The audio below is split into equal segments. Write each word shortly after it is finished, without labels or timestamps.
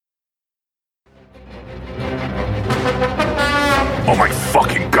Oh my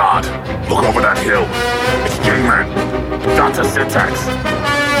fucking god! Look over that hill. It's Jman. Data syntax.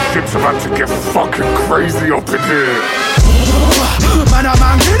 Shit's about to get fucking crazy up in here. Man, a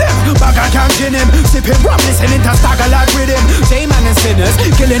man kill him, bag I can't kill him. Sipping rum, listening to stagger like rhythm. J-Man and sinners,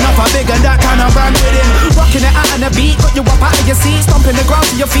 killing off a big and that kind of band with him. Rocking it out on the beat, got you up out of your seat. Stomping the ground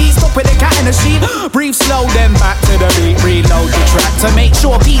to your feet, stop with the cat in the sheet. Breathe slow, then back to the beat. Reload the track to make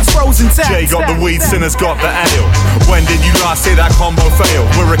sure beats frozen tight. Jay got the weed, sinners got the ale. When did you last see that combo fail?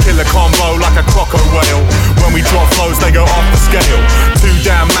 We're a killer combo like a croco whale. When we drop flows, they go off the scale. Too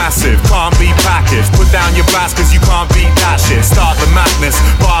damn massive, can't be packaged. Put down your bass cause you can't beat that shit. Start the madness,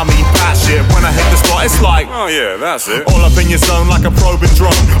 bar me pat shit. When I hit the spot it's like, oh yeah, that's it. All up in your zone like a probing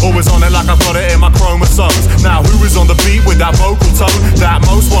drone. Always on it like I've got it in my chromosomes. Now who is on the beat with that vocal tone that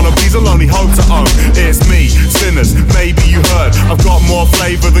most wannabes will only hope to own? It's me, sinners, maybe you heard I've got more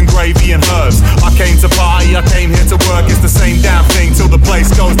flavour than gravy and herbs. I came to party, I came here to work. It's the same damn thing till the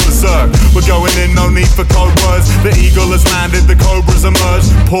place goes berserk. We're going in, no need for code words. The eagle has landed, the cobras emerged.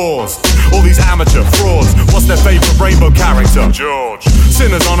 Pause. All these amateur frauds, what's their favourite rainbow character? George.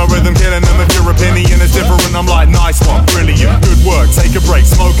 Sinners on a rhythm, killing them. If your opinion is different, I'm like, nice one, brilliant, good work. Take a break,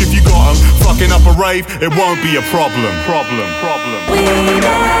 smoke if you got 'em. Fucking up a rave, it won't be a problem.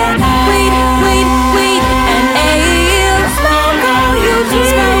 Weed and ale. Smoke all you do.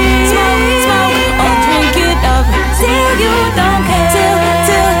 Smoke, or drink it up till you don't care.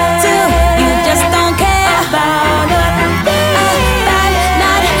 Till you just don't care about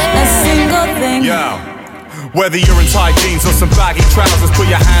not a single thing. Yeah. Whether you're in tight jeans or some baggy trousers, put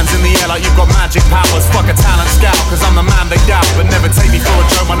your hands in the air like you've got magic powers. Fuck a talent scout, cause I'm the man they doubt. But never take me for a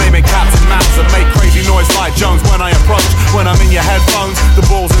joke, my name ain't Captain Mauser. Make crazy noise like Jones when I approach. When I'm in your headphones, the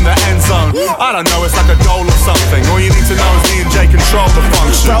ball's in the end zone. I don't know, it's like a goal or something. All you need to know is me and Jay control the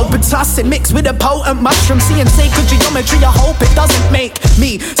function. Robitussin mixed with a potent mushroom. See and sacred geometry, I hope it doesn't make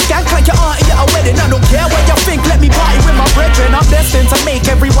me skank like your auntie at a wedding. I don't care what you think, let me party with my brethren. I'm destined to make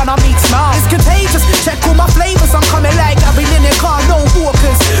everyone I meet smile. It's contagious, check all my flavors. I'm coming like Gary Lineker, no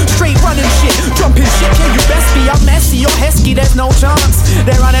walkers. Straight running shit, jumping shit. Yeah, you best be, I'm messy or Hesky, there's no chance.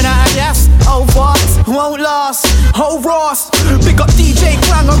 They're running out of gas, oh what? Won't last, oh Ross. Big up DJ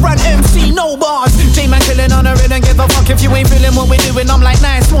Clang, I run MC, no bars. J-Man killing on a rhythm, give a fuck if you ain't feeling what we're doing. I'm like,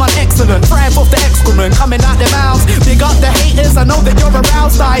 nice one, excellent. Thrive off the excrement, coming out their mouths. Big up the haters, I know that you're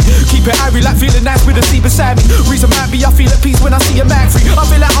aroused. I keep it airy like feeling nice with a sea beside me. Reason might be I feel at peace when I see a mag free. I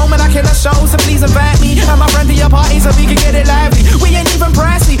feel at home and I kill a show, so please invite me and my friend to your party so we can get it lively. We ain't even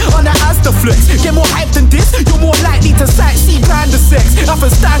pricey on the Asda flex. Get more hype than this, you're more likely to sightsee brand of sex. I for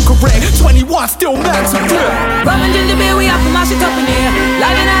stand correct, 21 still man to do. Rum and ginger beer, we have to mash it up in here.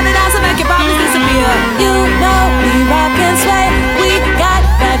 Living out the dance and make your problems disappear. You know we rock and sway. We got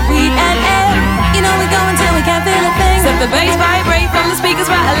that weed and air. You know we go until we can't feel a thing. Except the bass vibrate from the speakers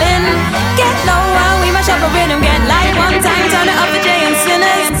rattling. Get low while we mash up a rhythm. Get light one time, turn it up for Jay and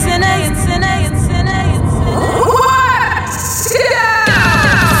Sinners.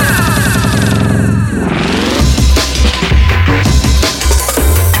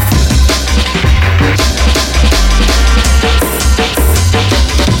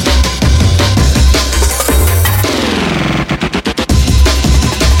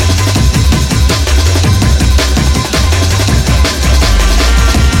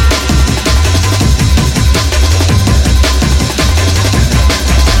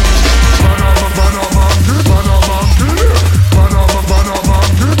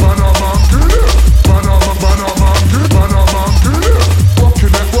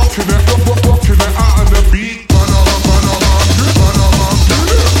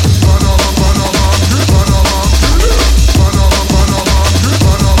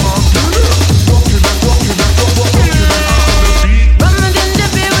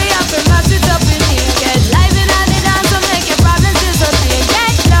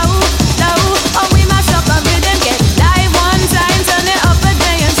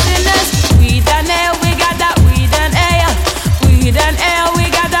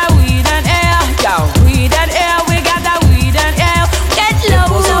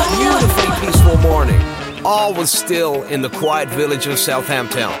 Still in the quiet village of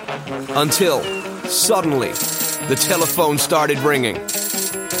Southampton until suddenly the telephone started ringing.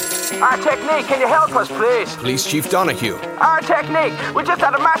 Our Technique, can you help us, please? Police Chief Donahue. Our Technique, we just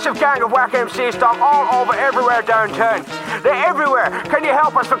had a massive gang of whack MCs stop all over everywhere downtown. They're everywhere. Can you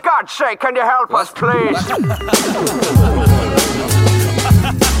help us? For God's sake, can you help us, please?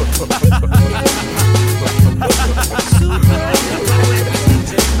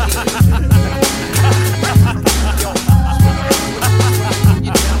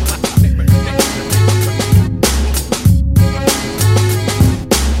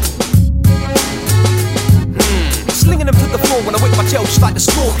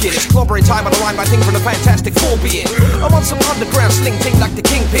 ting like the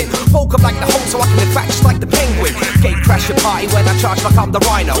kingpin. Poke up like the hole so I can live fat just like the penguin. Gate crash your party when I charge like I'm the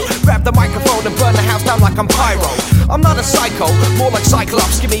rhino. Grab the microphone and burn the house down like I'm pyro. I'm not a psycho, more like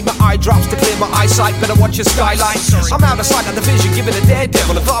Cyclops. Give me my eye drops to clear my eyesight. Better watch your skyline. I'm out of sight of the vision, give it a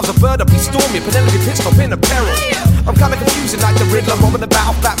daredevil. If I was a bird, I'd be stormy. Penelope pistol in a peril. I'm kinda confusing like the Riddler, robbing the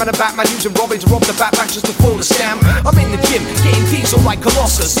battle, Batman and Batman using Robin to rob the Batman just to pull the scam. I'm in the gym, getting diesel like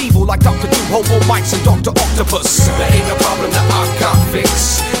Colossus, evil like Dr. Doom, Hobo Mics and Dr. Octopus. There ain't a problem that I can't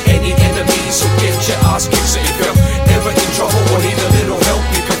fix. Any enemies who get your ass kicked. So if you're ever in trouble or need a little help,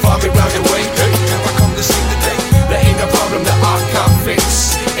 you can find me round your way. Hey, have I come to sing today? There ain't a problem that I can't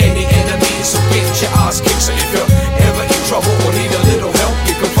fix. Any enemies who get your ass kicked. So if you're ever in trouble or need a little help,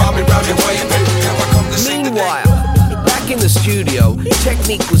 you can find me round your way. Hey, have I come to sing today? Meanwhile, back in the studio,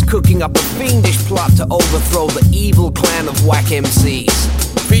 Technique was cooking up a fiendish plot to overthrow the evil clan of whack MCs.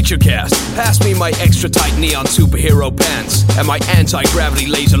 Feature cast, pass me my extra tight neon superhero pants and my anti-gravity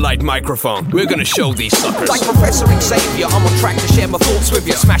laser light microphone. We're gonna show these suckers. Like Professor Xavier, I'm on track to share my thoughts with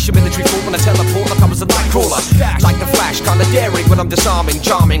you. Smash a military fort when I teleport like I was a nightcrawler. Like the Flash, kinda daring when I'm disarming.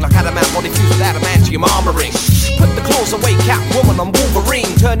 Charming like Adamant body fused with adamantium armoring. Put the claws away, Catwoman, I'm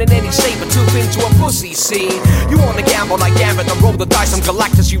Wolverine. Turning any saber tooth into a pussy scene. You wanna gamble like Gambit and roll the dice. I'm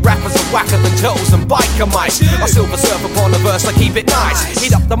Galactus, you rappers are whacker than turtles and biker mice. I silver surf upon the verse, I keep it nice.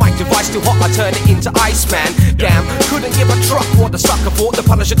 Heat up the mic device too hot, I turn it into Iceman. Damn, couldn't give a truck what the sucker for. The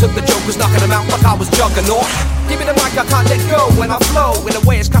Punisher took the Joker's knocking him out like I was Juggernaut. Give me the mic, I can't let go when I flow. In a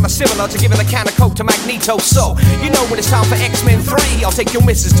way it's kinda similar to giving a can of Coke to Magneto. So, you know when it's time for X-Men 3, I'll take your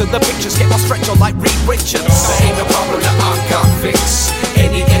missus to the pictures, get my stretch on like Reed Richards. There ain't a problem that I can't fix.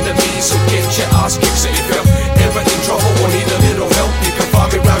 Any enemies who get your ass kicked. So if you're ever in trouble or need a little help, you can find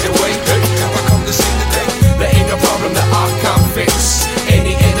me round your way. Hey, have I come to sing today? There ain't a problem that I can't fix.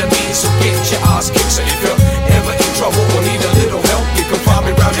 Any enemies who get your ass kicked. So if you're ever in trouble or need a little help, you can find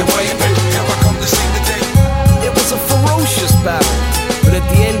me round your way. Hey, have I come to sing today? It was a ferocious battle, but at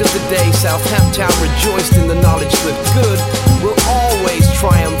the end of the day, Southampton rejoiced in the knowledge that good will always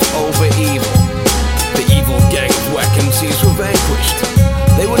triumph over evil. The evil gang of whack MCs were vanquished.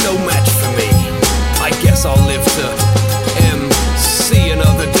 They were no match for me. I guess I'll live to MC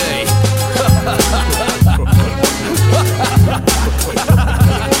another day.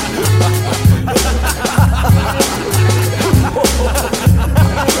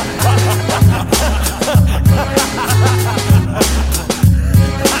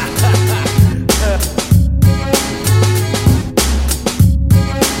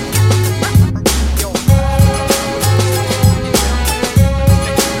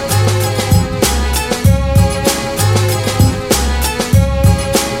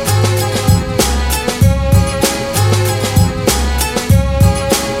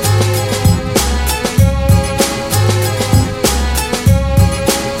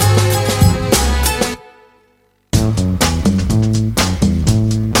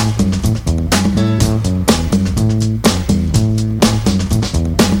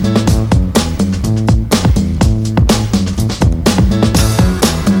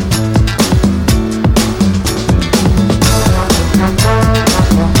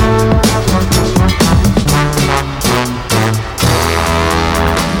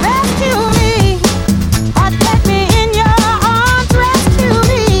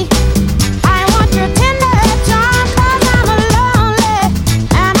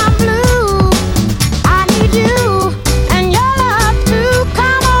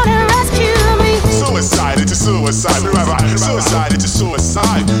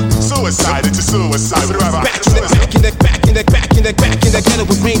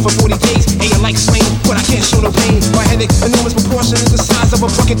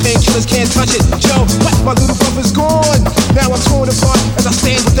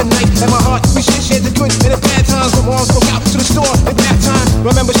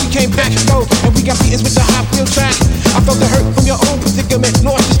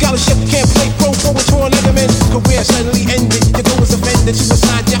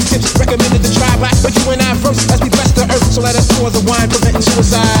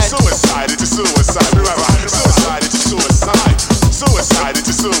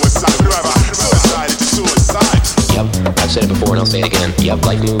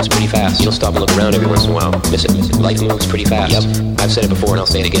 Life moves pretty fast. Yep, I've said it before and I'll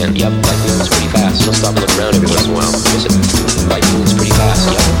say it again. Yep, life moves pretty fast. You don't stop and look around every once in a while. Miss it. Life moves pretty fast.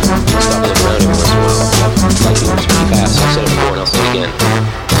 Yep, you don't stop and look around every once in a while. Yep, life moves pretty fast. I've said it before and I'll say it again.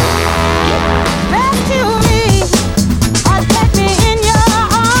 Yep. Rescue me, or take me in your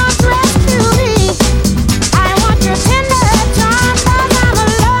arms. Rescue me, I want your tender charm. 'Cause I'm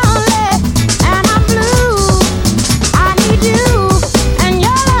lonely and I'm blue. I need you.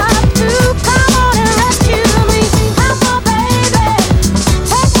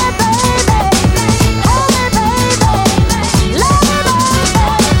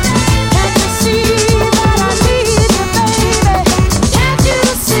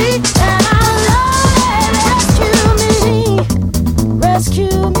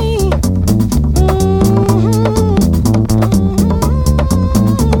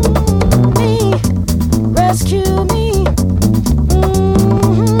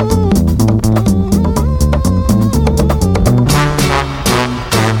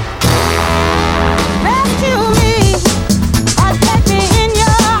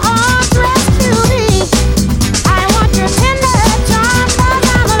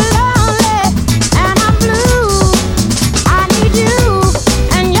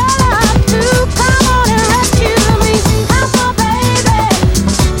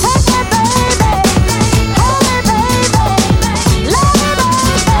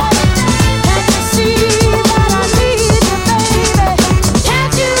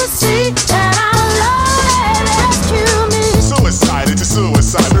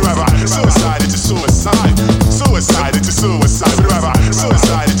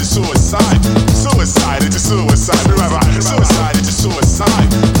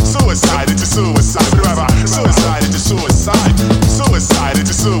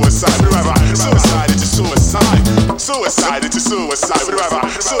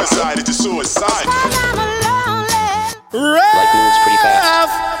 Suicide is suicide. Life moves pretty fast.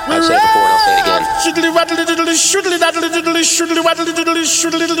 I've said it before and I'll say it again.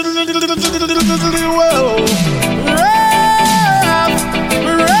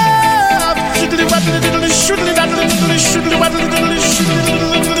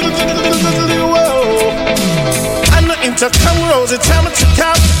 Intercom rose, it's time to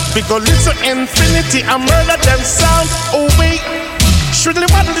count. We go little infinity, I murder them sound. Oh wait, shoodly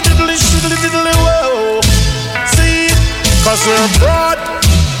waddly diddly shoodly diddly whoa. See, cause we're broad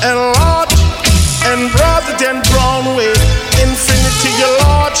and large and broader than Broadway. Infinity you're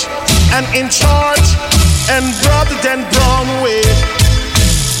large and in charge and broader than Broadway.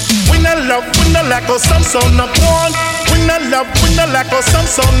 We not love, we not lack of some son of one. We not love, we not lack of some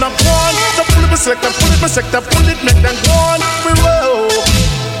son of one. The pull it, select, pull it, make them go on. We roll.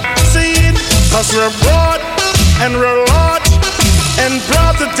 See it, cause we're broad and we're large and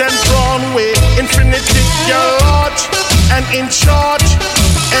broader than Broadway. Infinity, you're large and in charge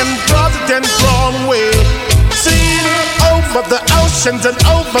and broader than Broadway. See it, over the oceans and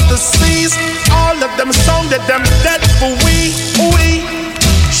over the seas. All of them sounded them dead for we.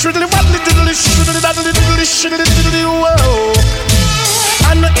 Shoodly waddly diddly shoodly daddly diddly shoodly diddly whoa.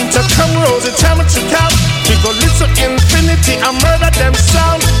 And the intercom rose, it's time to count. We go little infinity, I murder them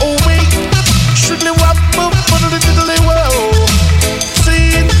sound. Oh wait, shoodly wabble diddly diddly whoa.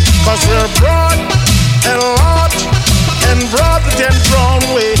 See, cause we're broad and large and broader than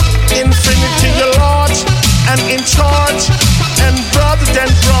Broadway. Infinity, you're large and in charge and broader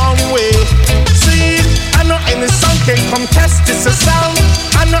than Broadway. See, I know any song can contest this a sound.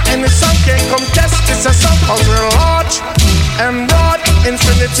 I know any song can contest this a song. Cause we're large and broad.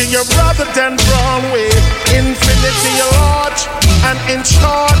 Infinity, you're broader than Broadway. Infinity, you're large and in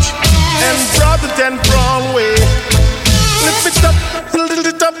charge and broader than Broadway. Lift it up, lift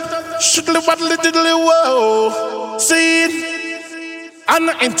it up, shiddly waddly diddly whoa. See it? And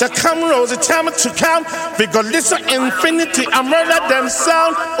the intercom rose, it's time to count. We go listen infinity, I murder them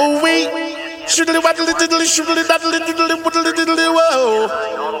sound. Oh we shiddly waddly diddly shiddly daddly diddly waddly diddly whoa.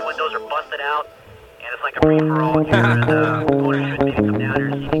 All the windows are busted out, and it's like a free for all here.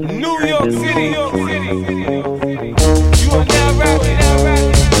 New York City, You are now rapping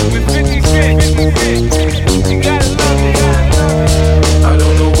with 50 Cent. You gotta love it. I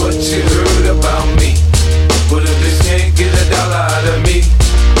don't know what you heard about me, but a bitch can't get $1 out of me.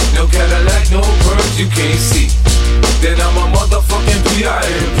 No Cadillac, no perms you can't see. Then I'm a motherfucking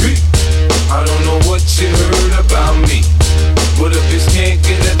PIMP. I don't know what you heard about me, but a bitch can't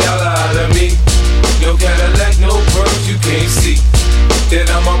get $1 out of me. No Cadillac, no perms you can't see. Then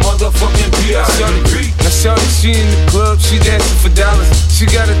I'm a motherfucking PIMP. Now shorty, she in the club, she dancing for dollars. She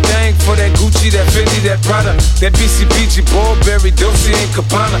got a thing for that Gucci, that Fendi, that Prada, that BCBG, Burberry, Dolce and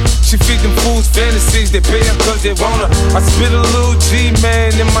Gabbana. She feed them fools fantasies, they pay her cause they want her. I spit a little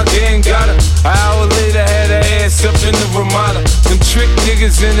G-man and my gang got her. An hour later, had her ass up in the Ramada. Them trick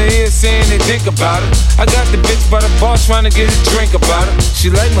niggas in the ear saying they think about it. I got the bitch by the bar trying to get a drink about her. She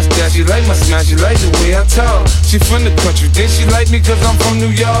like my style, she like my smile, she like the way I talk. She from the country, then she like me cause I'm from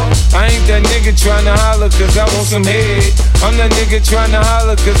New York. I ain't that nigga trying to holler cause I want some head. I'm that nigga trying to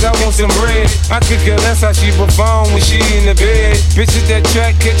holler cause I want some bread. I could care less how she perform when she in the bed. Bitches that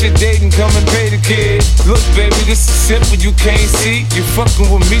track, catch a date and come and pay the kid. Look baby, this is simple, you can't see. You fucking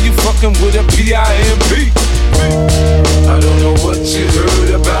with me, you fucking with a PIMP. I don't know what you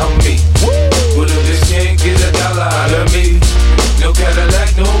heard about me, but a bitch can't get $1 out of me. No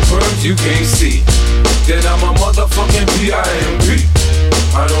Cadillac, no perms you can't see. Then I'm a motherfucking PIMP.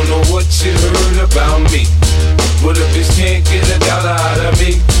 I don't know what you heard about me, but a bitch can't get $1 out of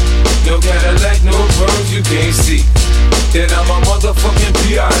me. No Cadillac, no perms you can't see. Then I'm a motherfucking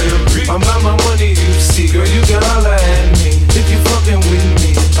PIMP. I'm out my money, you see. Girl, you can holler at me if you fucking with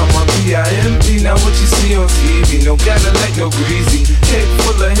me. I'm a PIMP, now what you see on TV. No Cadillac, no greasy. Head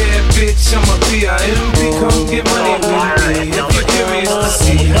full of hair, bitch, I'm a PIMP. Come get money with me if you're curious to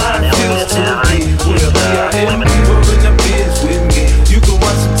see how it feels to be with a PIMP. Rolling the biz with me. You can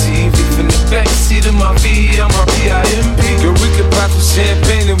watch some TV from the backseat of my V. I'm a PIMP. Girl, we can pop some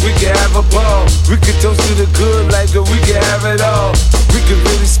champagne and we can have a ball. We can toast to the good like girl, we can have it all. We can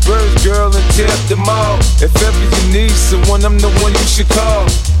really spurge, girl, and tear up the mall. If ever you need someone, I'm the one you should call.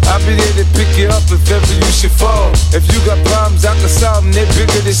 I'll be there to pick you up if ever you should fall. If you got problems, I can solve them, they're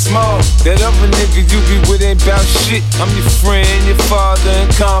bigger than small. That other nigga you be with ain't bout shit. I'm your friend, your father, and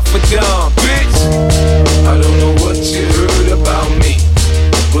confidant, bitch. I don't know what you heard about me,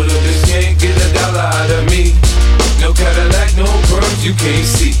 but a bitch can't get $1 out of me. No Cadillac, no perms you can't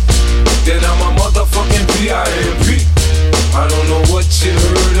see. Then I'm a motherfucking PIMP. I don't know what you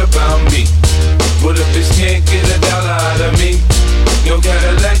heard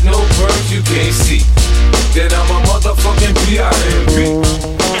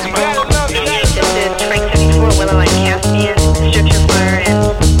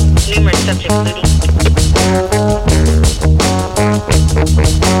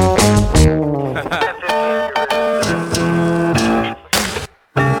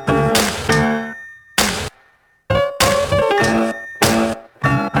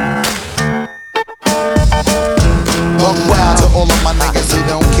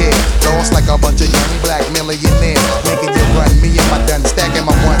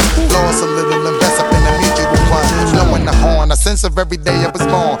every day I was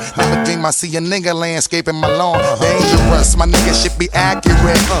born. Never dream I see a nigga landscaping my lawn. Dangerous, my nigga should be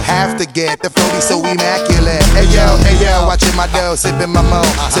accurate. Have to get the floaty so immaculate. Hey yo, watching my dough, sipping my mo.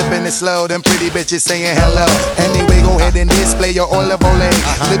 Sipping it slow, them pretty bitches saying hello. Anyway, go ahead and display your olive oil.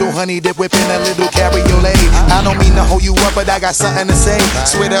 Little honey dip whipping a little cabriolet. I don't mean to hold you up, but I got something to say.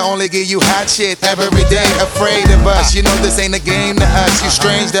 Swear to only give you hot shit every day. Afraid of us, you know this ain't a game to us. You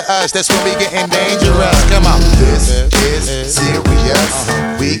strange to us, that's when we getting dangerous. Come on. This is serious.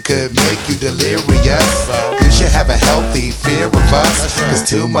 We could make you delirious. You should have a healthy fear of us, cause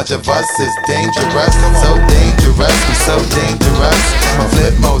too much of us is dangerous. So dangerous, we so dangerous. My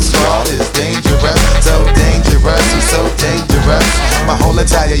flip mode squad is dangerous. So dangerous, we so dangerous. My whole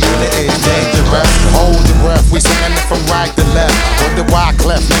entire unit is dangerous. Hold your breath, we singing it from right to left. With the wide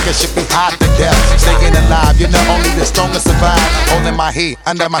clef, nigga should be hot to death. Staying alive, you know only the strongest survive. Holding my heat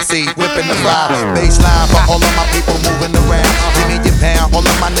under my seat, whipping the vibe. Baseline for all of my people moving around. Give me your pound, all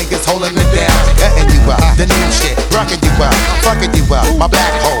of my niggas holding it down. Cutting you up, the new shit, rocking you up, fucking you up. My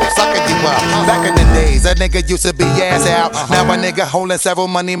black hole, sucking you up. Back in the days, a nigga used to be ass out. Now a nigga holding several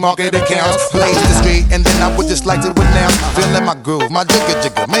money market accounts. Blaze the street, and then I would just like to announce. Feeling my groove, my jigger,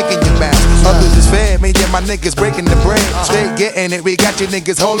 making you bounce. Others is fed, me and my niggas breaking the bread. Straight getting it, we got you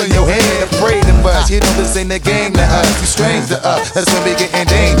niggas holding your head. Afraid of us, you know this ain't a game to us. You strange to us, that's when we getting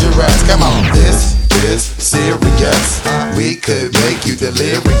dangerous. Come on, this is serious. We could make you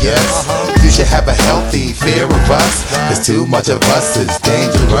delirious. You should have a healthy fear of us, cause too much of us is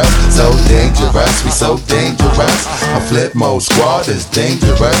dangerous. So dangerous, we so dangerous. My flip mode squad is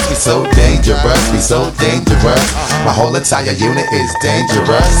dangerous. We so dangerous, we so dangerous. My whole entire unit is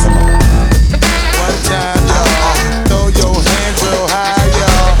dangerous. One time, y'all, throw your hands real high,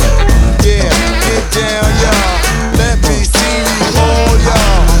 y'all. Yeah, get down, y'all. Let me see you all,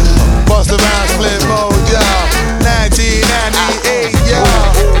 y'all. Bust around, split mode, y'all. 1998, y'all.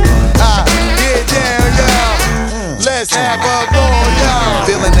 Get down, y'all. Let's have a ball, y'all.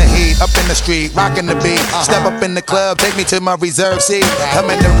 Feeling the heat, up in the street, rocking the beat. Step up in the club, take me to my reserve seat.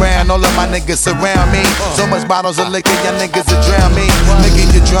 Coming around, all of my niggas surround me. So much bottles of liquor, y'all niggas will drown me. Making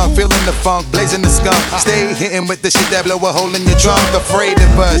you drunk, feeling the funk, blazing the skunk. Stay hitting with the shit that blow a hole in your trunk. Afraid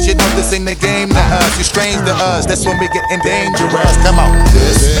of us, you know this ain't the game to us. You strange to us, that's when we getting dangerous. Come on.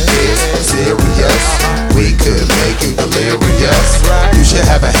 This is serious. We could make you delirious. You should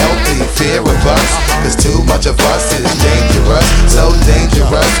have a healthy fear of us, cause too much of us is dangerous. So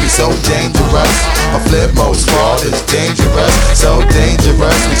dangerous, we so dangerous. My flip mode squad is dangerous. So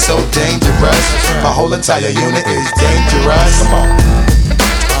dangerous, we so dangerous. My whole entire unit is dangerous. Come on.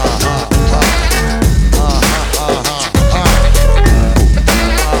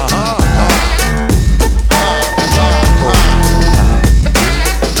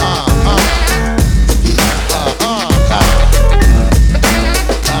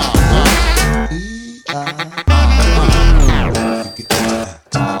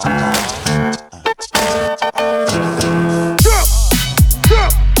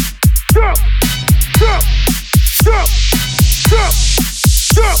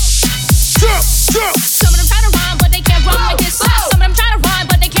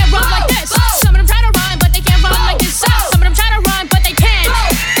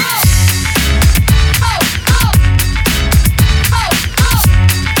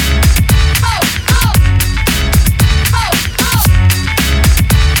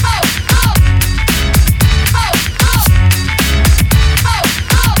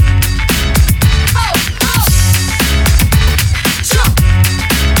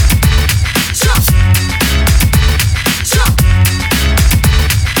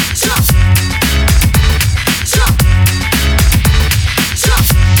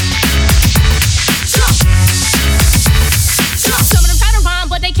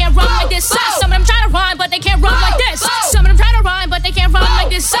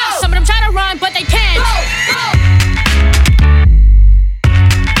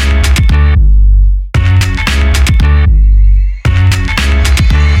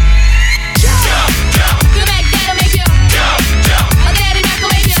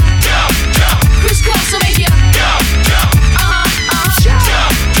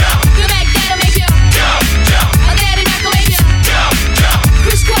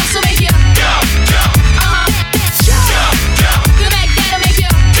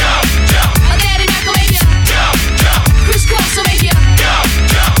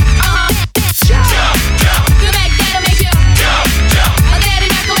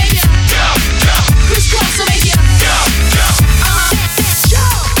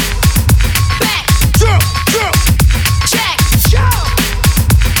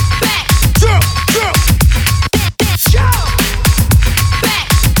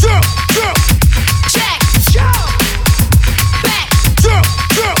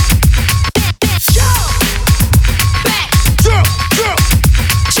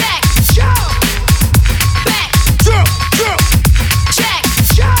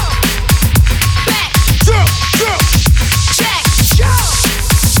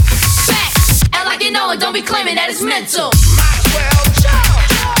 it's mental. Might as well jump.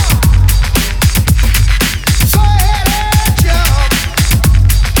 Go ahead and jump.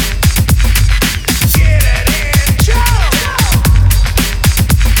 Get it in, jump.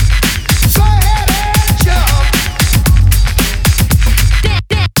 Go ahead and jump.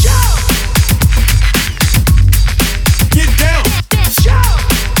 Jump. Get down. Jump.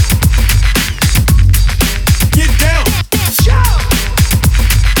 Get down. Jump.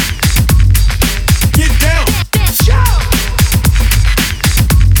 Get down. Jump.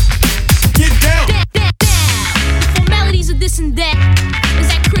 Get down. For melodies of this and that, is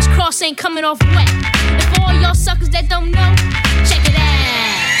that crisscross ain't coming off wet. And for all y'all suckers that don't know, check it out.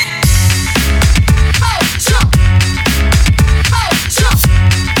 Oh, jump. Oh, jump.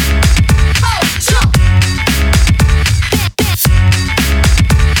 Oh, jump.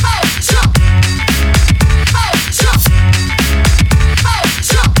 Oh, jump. Oh, jump. Oh,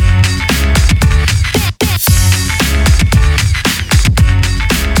 jump.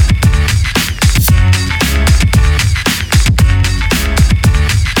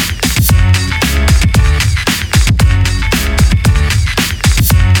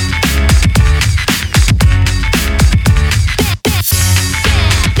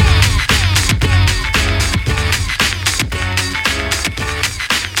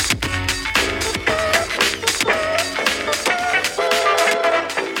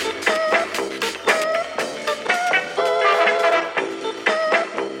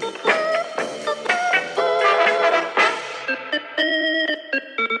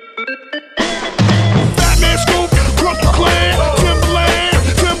 Batman Scoop, Brooklyn Clan, Timberland,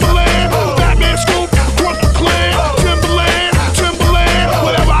 Timberland. Batman Scoop, Brooklyn Clan, Timberland, Timberland.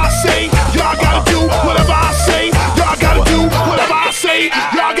 Whatever I say, y'all gotta do. Whatever I say, y'all gotta do. Whatever I say,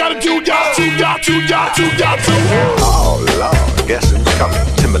 y'all gotta do. Y'all too, y'all too, y'all too, y'all too. Oh Lord, guess who's coming?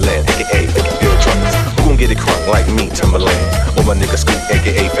 Timberland, aka Bill Truckers. Who gon' get it crunk like me, Timberland? Or my nigga Scoop,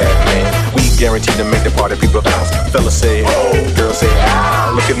 aka Fat Man. We guaranteed to make the party people bounce. Fellas say, oh, girls say,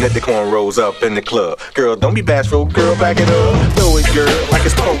 ah. Looking at the cornrows up in the club. Girl, don't be bashful, girl, back it up. Throw it, girl, like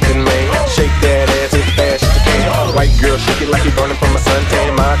it's poking, man. Shake that ass as fast as you can. White girl, shake it like you're burning from a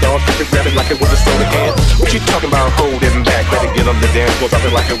suntan. My dog, pick it, grab it like it was a soda can. What you talking about holding back? Better get on the dance floor, drop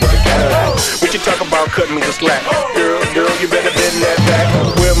it like it was a Cadillac. What you talking about cutting me the slack? Girl, you better bend that back.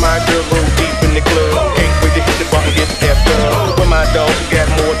 Where my girl go deep in the club. Can't wait to hit the bar and get tapped up. Where my dog got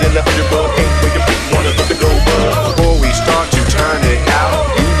more than 100 bucks. Can't wait to beat one of them to go buzz. Before we start to turn it out,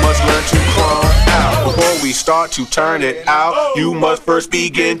 you must learn to crawl out. Before we start to turn it out, you must first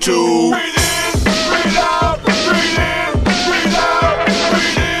begin to breathe in, breathe out, breathe in, breathe out,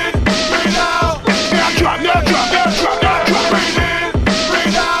 breathe in, breathe out. Now drop, now drop, now drop, now drop. Breathe in,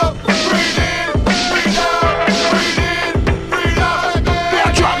 breathe out, breathe in, breathe out, breathe in, breathe out.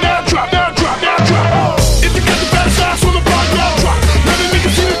 Now drop, now drop, now drop, now drop. If you got the better size on the block, now drop. Let the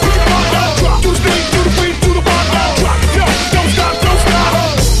niggas see the quick block, now drop. Do the spin, do the freak, do the bar, now drop. Yo, don't stop, don't stop.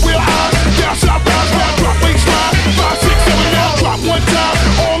 We're high, down south, bounce, now drop. Waistline, 5, 6, 7, now drop. One time,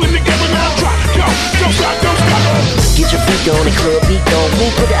 all in together, now drop. Yo, don't stop, don't stop. Get your freak on and club beat on. We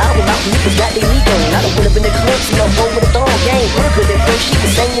ain't put the album out, niggas got they leak on. I done went up in the club, see I'm roll with a thong. Yeah, ain't real good at first, she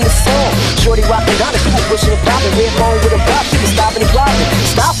was singing the song. Shorty rockin' down, she was pushing and popping. Red phone with a bop, she was stopping and dropping.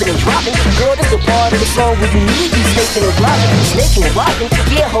 Stopping and dropping. Girl, this a part of the song where you need be snaking and rocking. Snaking and rocking.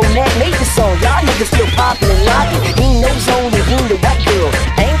 Yeah, ho, Nat made the song. Y'all niggas still popping and locking. He ain't no zone, and he ain't the white girl.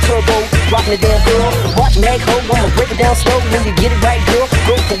 Ain't turbo, rockin' the damn girl. Watch Mag Ho, I'ma break it down slow. When you get it right, girl,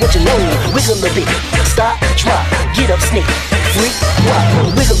 go for what you know. Wiggle a bit, stop, drop, get up, snake. Freak,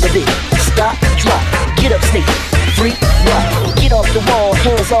 rock, wiggle a bit, stop, drop, get up, snake. Freak, rock, get off the wall,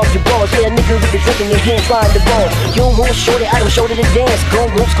 hands off your balls. Yeah, nigga with the drink in your hand, trying the ball. You don't want shorty, I don't show to the dance. Go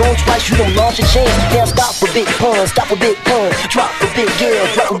once, go twice, you don't launch a chance. Now stop for big pun, stop for big pun. Drop for big girl,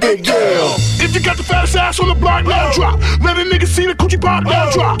 drop for big girl. If you got the fattest ass on the block, now drop. Let a nigga see the coochie pop, now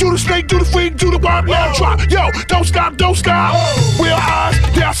drop. Do the snake, do the freak, do the bark, now drop. Yo, don't stop, don't stop. Real eyes,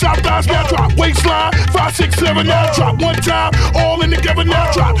 down south thighs, now drop. Waistline, 5, 6, 7, now drop. One time, all in together, now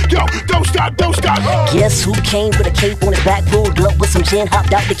drop. Yo, don't stop, don't stop. Guess who came with a cape on his back, pulled up with some gin,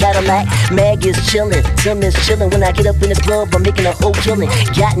 hopped out the Cadillac. Mag is chillin', Tim is chillin'. When I get up in this club, I'm making a whole killin'.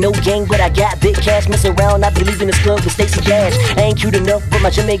 Got no gang, but I got big cash. Mess around, I be leaving this club with Stacy Dash. I ain't cute enough, but my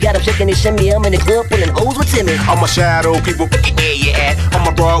Jimmy got him shaking his shimmy. I'm in the club pulling hoes with Timmy. All my shadow people, where you at? All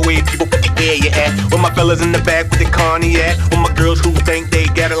my Broadway people, where you at? With my fellas in the back with the cognac. With my girls who think they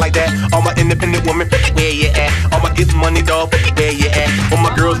got it like that. All my independent women, where you at? All my get money dog, where you at? With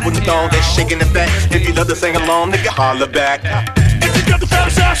my girls with the thong, they shaking the back. If you love to sing along, nigga, holler back. If you got the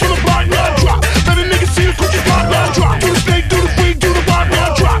fattest ass on the block, now drop. Let a nigga see the coochie pop, now drop. Do the snake, do the freak, do the bark,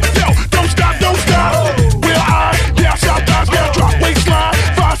 now drop. Yo, don't stop, don't stop. Real eyes,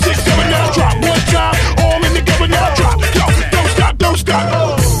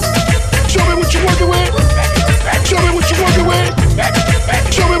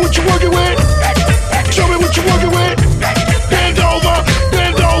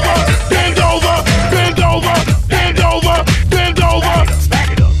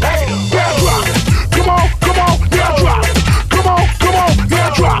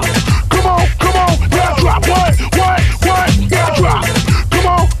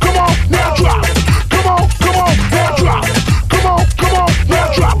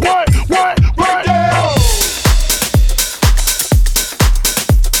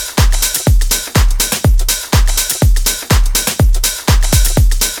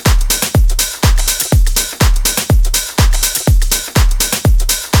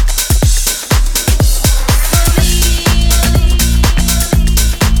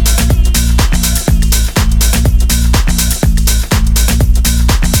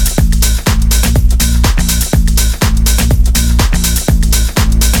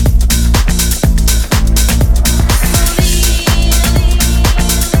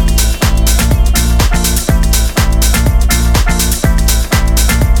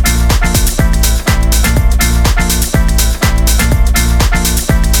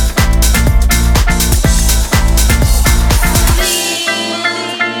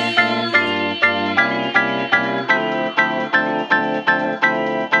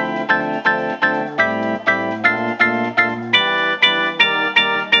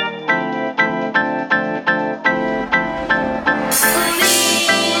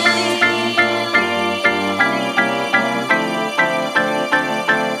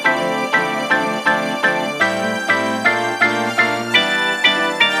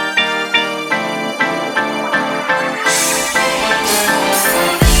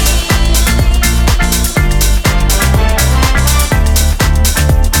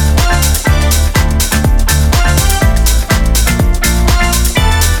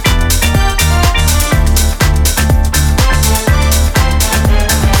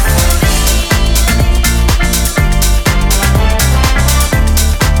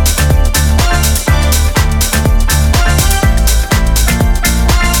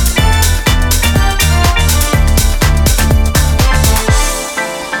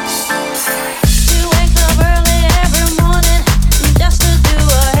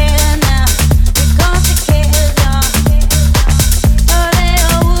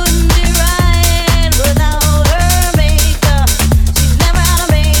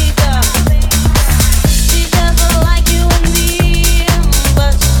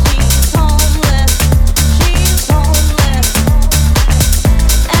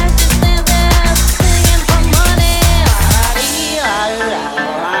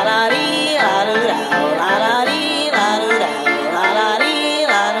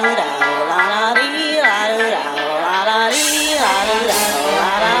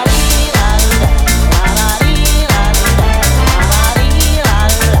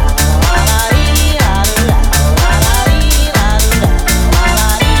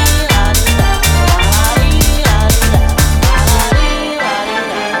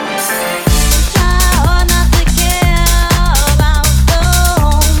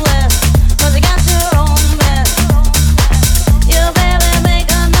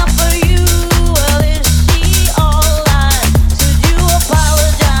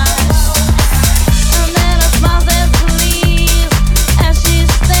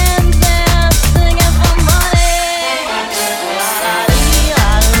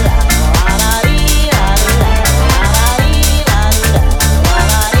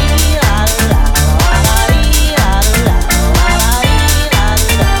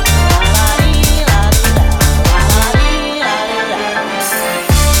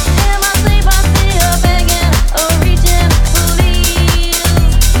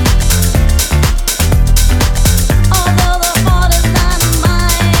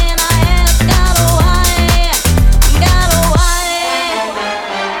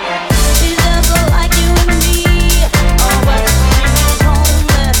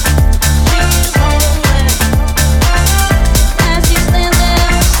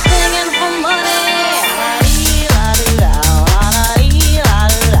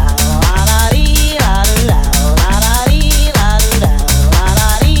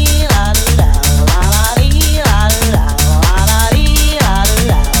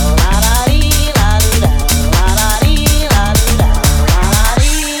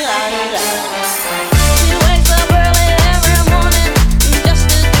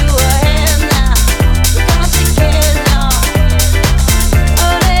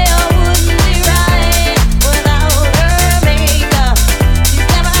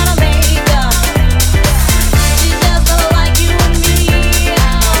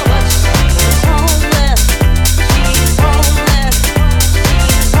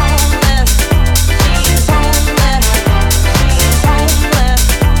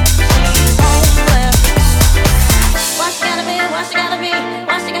 be?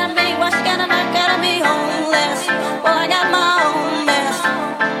 Why she gotta be? Why she gotta be homeless? Well, I got my own mess.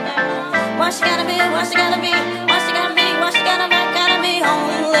 Why she gotta be? Why she gotta be? Why she gotta be? Why she gotta be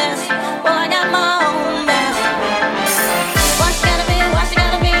homeless? Well, I got my own mess. Why she gotta be? Why she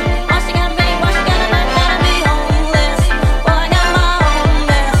gotta be? Why she gotta be? Why she gotta be homeless? Well, I got my own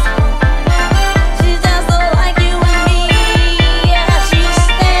mess. She's just like you and me. Yeah, she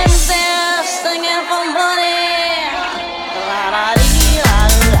stands there singing for money. La la dee la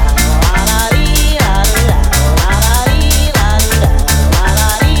la, la la dee la la, la la dee la la, la la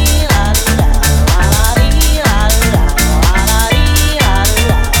dee la la, la la dee la la.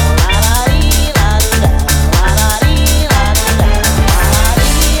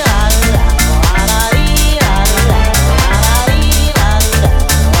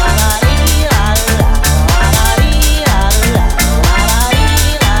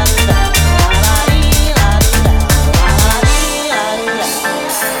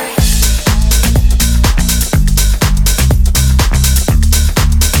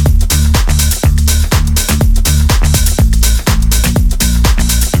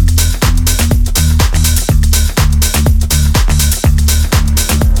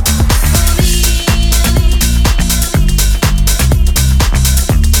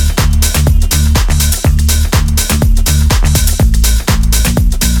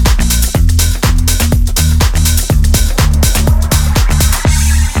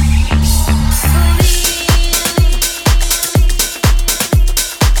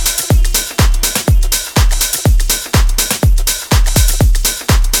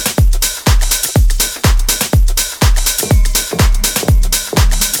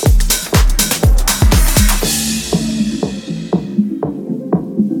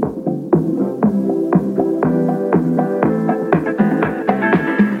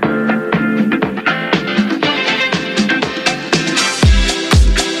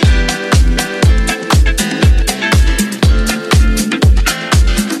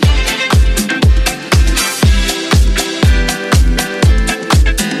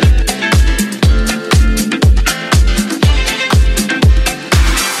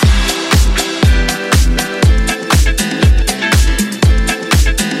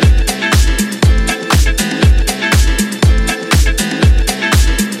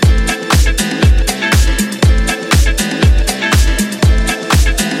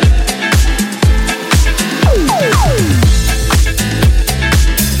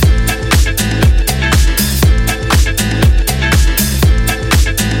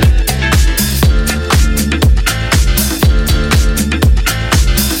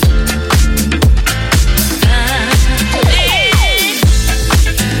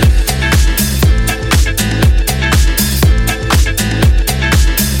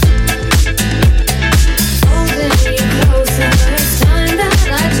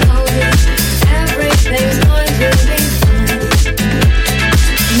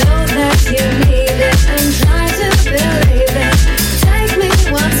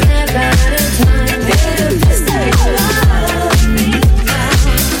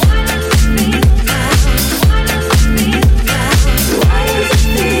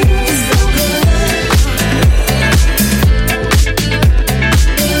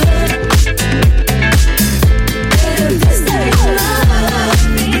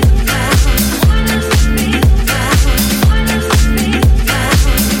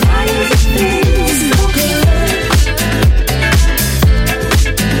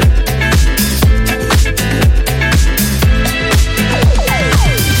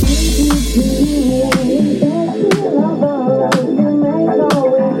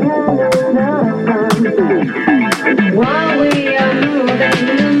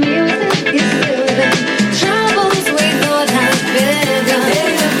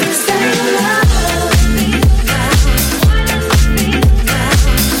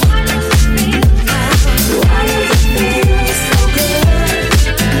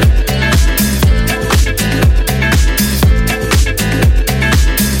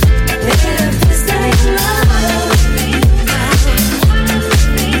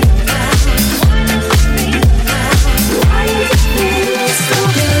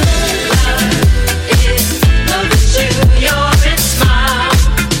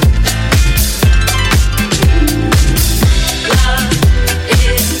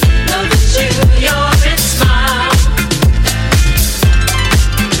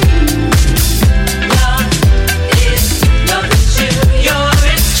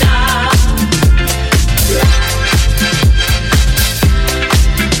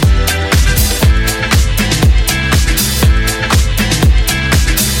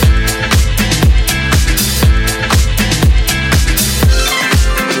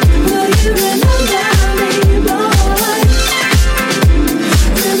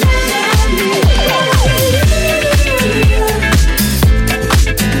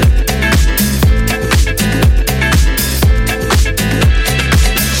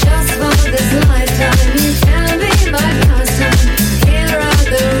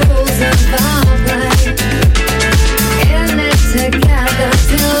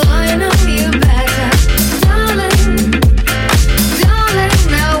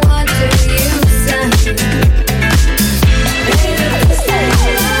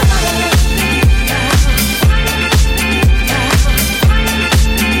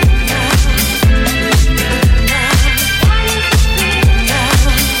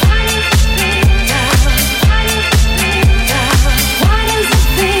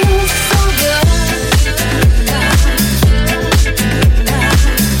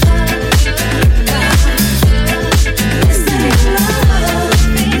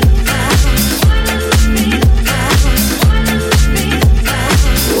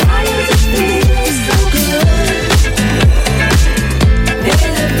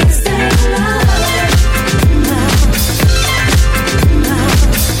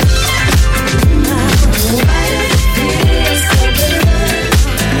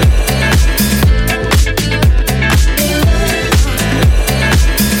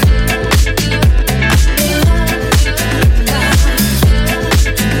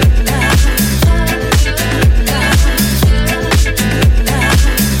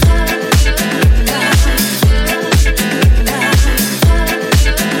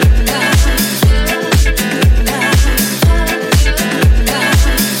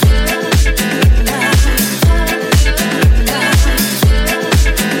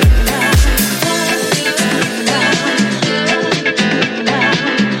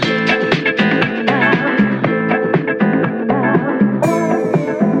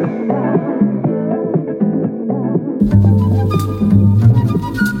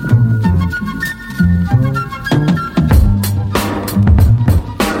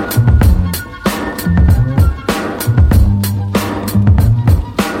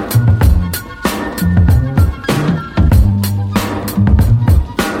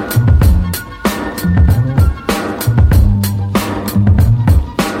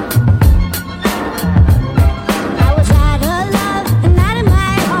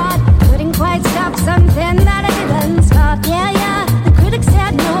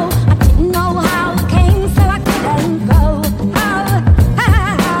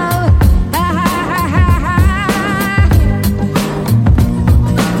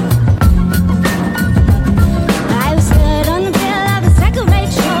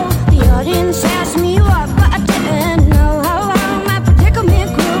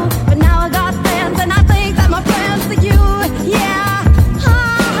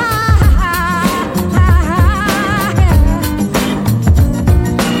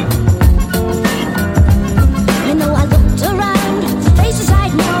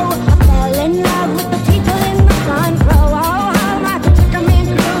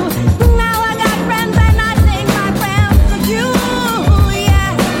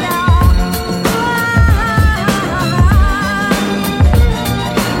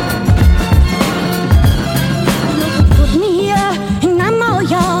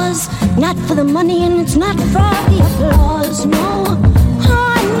 cause, not for the money and it's not for the applause, no.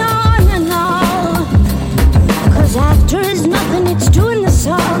 Oh, no, no, no. Cause after is nothing, it's doing the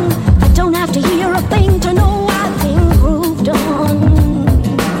song. I don't have to hear a thing to know I've been grooved on.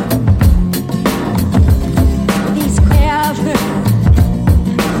 These clever.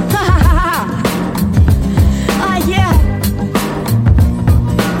 Oh, yeah.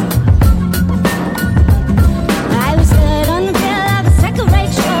 I was good on the bill of a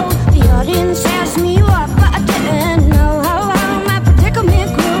second-rate show. The audience asked me what, but I didn't know how my predicament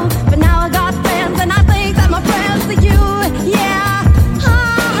grew. But now I got friends, and I think that my friends are you. Yeah.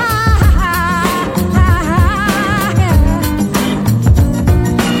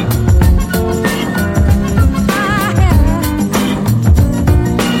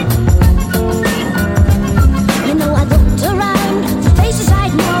 You know, I looked around for faces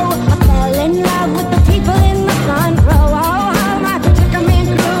I'd know. I fell in love with the people in the front row. Oh, how my predicament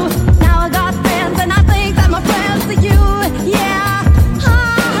grew. Now I got friends, and I think that my friends are you. Yeah.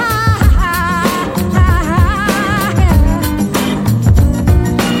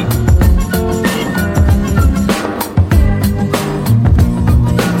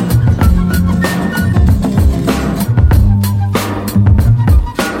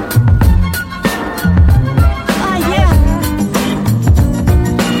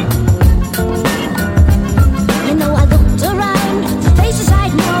 You know, I looked around for faces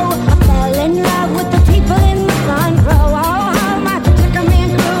I'd know. I fell in love with the people in the front row. Oh, how my predicament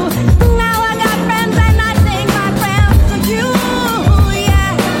grew. Now I got friends, and I think my friends are you.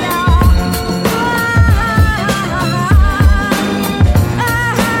 Yeah.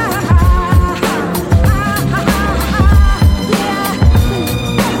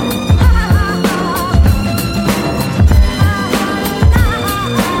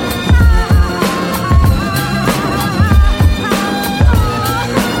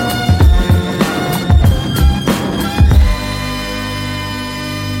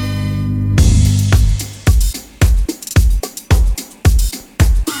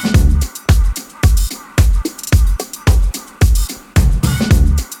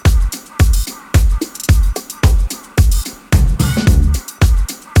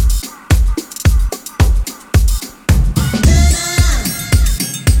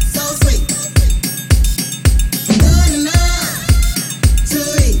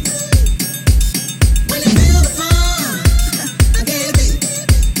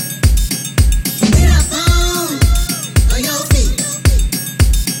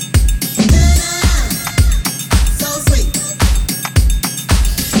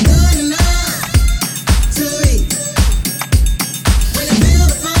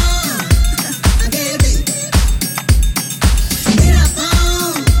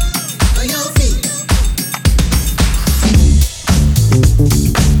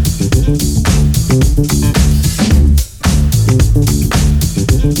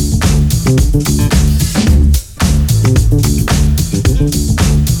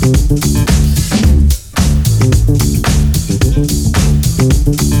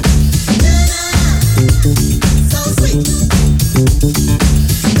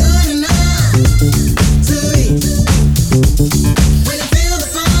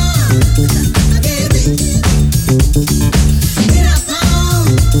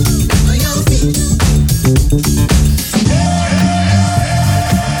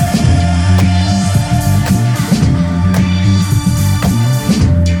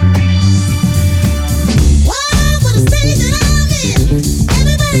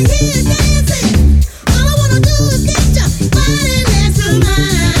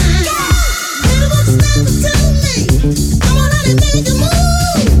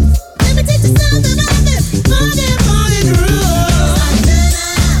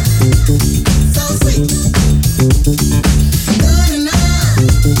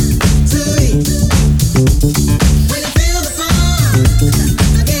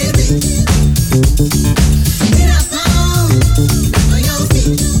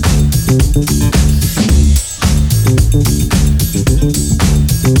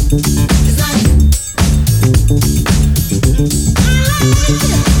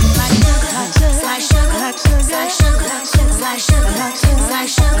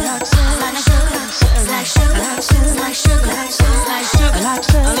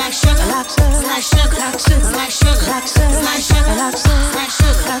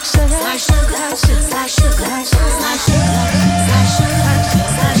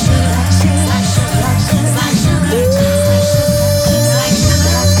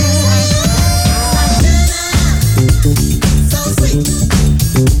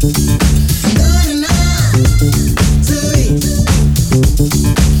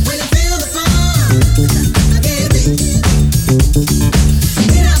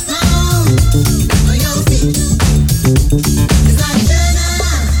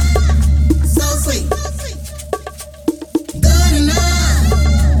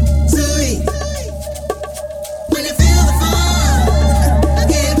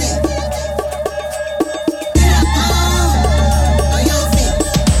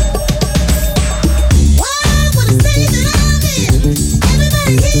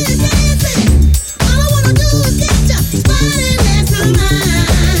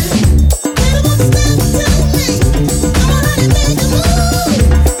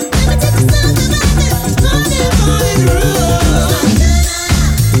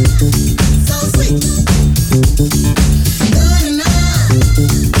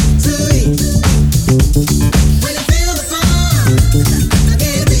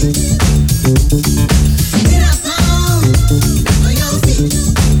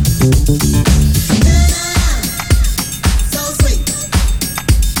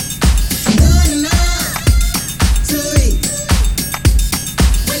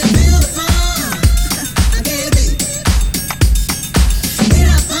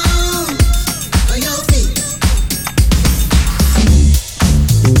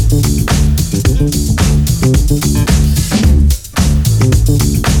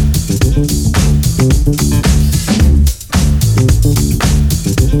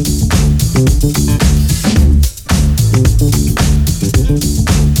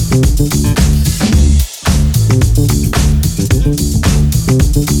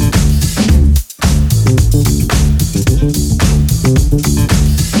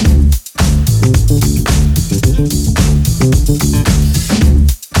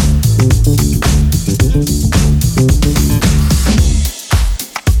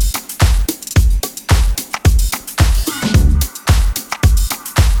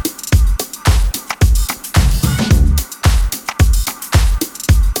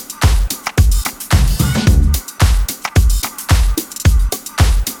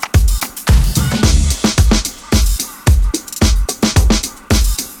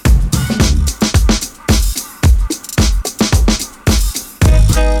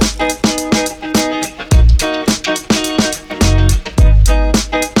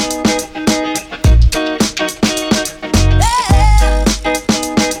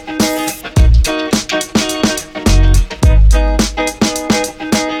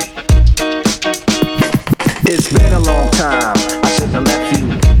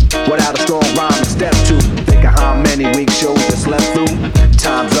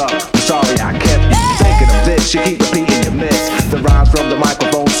 time's up. I'm sorry I kept you thinking of this. You keep repeating your miss. The rhymes from the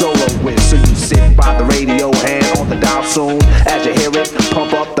microphone solo with. So you sit by the radio, hand on the dial soon. As you hear it,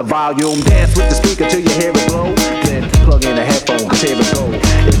 pump up the volume. Dance with the speaker till you hear it blow. Then plug in a headphone, cause here it go.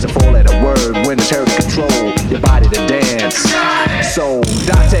 It's a 4-letter word when it's heard to control your body to dance. So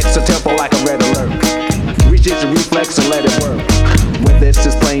dot text a tempo like a red alert. Reach your reflex and let it work. When this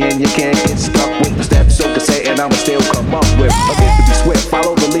is playing, you can't get stuck with the steps. So cassette and I'ma still come up with a gift to be swift.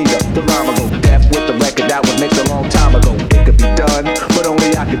 Follow the leader, the rhyme will go deaf with the record that was mixed a long time ago. It could be done, but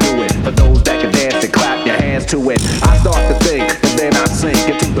only I could do it. For those that can dance and clap your hands to it. I start to think and then I sink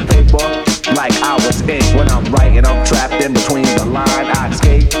into the paper like I was ink. When I'm writing, I'm trapped in between the line. I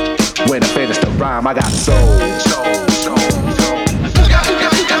escape when I finish the rhyme. I got soul.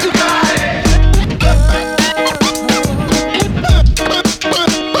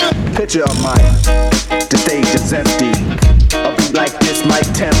 Picture of mine, the stage is empty. A beat like this might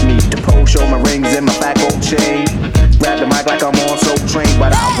tempt me to pose, show my rings and my back gold chain. Grab the mic like I'm on Soul Train,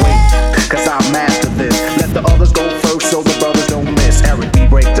 but I wait, cause I master this. Let the others go first so the brothers don't miss. Eric B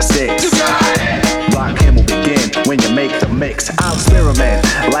break the sticks. Rock him will begin when you make the mix. I'll experiment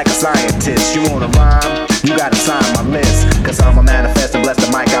like a scientist. You wanna rhyme? You gotta sign my list. Cause I'm a manifest and bless the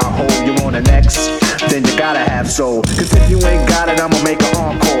mic I'll hold. You want the next? Then you gotta have soul. Cause if you ain't got it, I'ma make an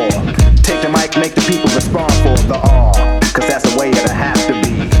encore. Take the mic, make the people respond for the R. Cause that's the way it'll have to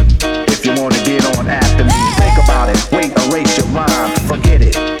be. If you wanna get on after me, think about it, wait, erase your rhyme. Forget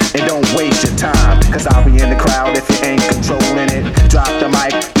it, and don't waste your time. Cause I'll be in the crowd if you ain't controlling it. Drop the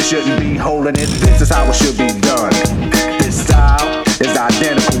mic, you shouldn't be holding it. This is how it should be done. This style is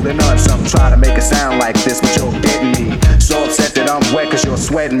identical to none. Some try to make it sound like this, but you're getting me. So upset that I'm wet cause you're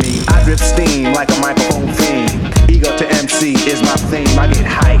sweating me. I drip steam like a microphone fiend. Ego to MC is my theme. I get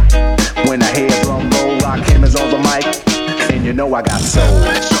hyped when I hear drum roll. Rock him is on the mic, and you know I got soul.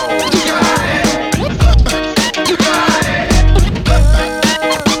 You got it. You got it.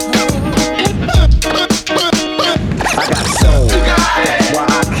 I got soul. That's why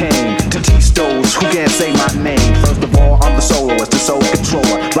I came to teach those who can't say my name. First of all, I'm the soloist, the soul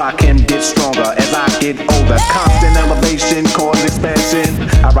controller. Rock him gets stronger as I get older. Constant elevation, cause expansion.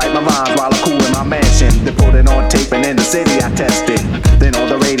 I write my rhymes while I cool in my mansion. Then put it on tape and in the city I test it. Then on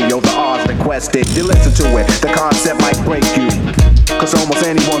the radio the R's requested. You listen to it, the concept might break you. Cause almost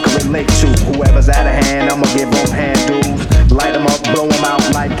anyone can relate to. Whoever's out of hand, I'ma give them handles. Light them up, blow them out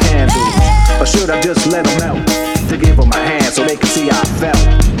like candles. Or should I just let them out? To give them a hand so they can see how I felt.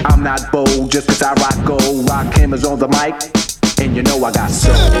 I'm not bold just cause I rock gold. Rock him is on the mic, and you know I got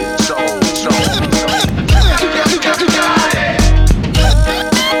soul. Soul.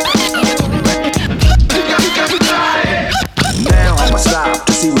 You got it. Now I'ma stop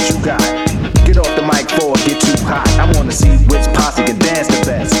to see what you got. Get off the mic before it get too hot. I wanna see which posse can dance the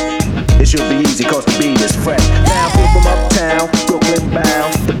best. It should be easy cause the beat is fresh. Now people from uptown, Brooklyn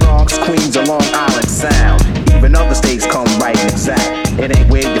bound, the Bronx, Queens, or Long Island sound. Even other states come right and exact. It ain't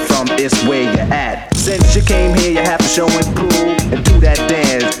where you're from, it's where you're at. Since you came here, you have to show and prove. And do that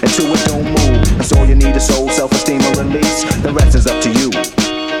dance until it don't move. That's all you need is soul, self-esteem, or release. The rest is up to you.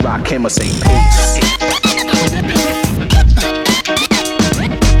 Rock him or say peace.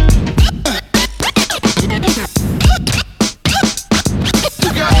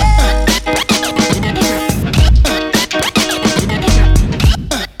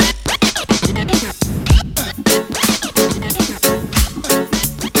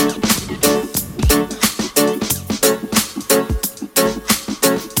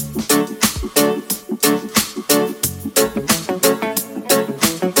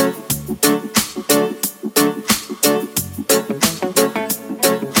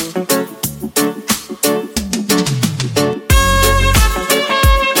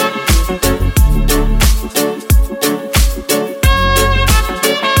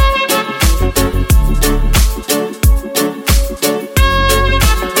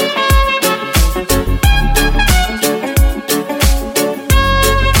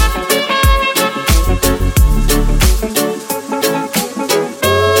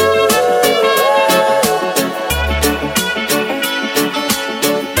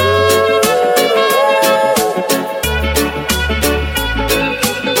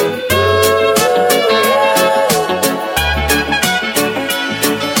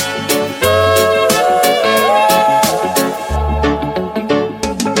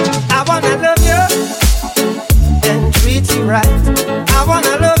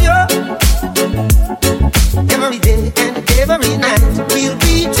 every night we'll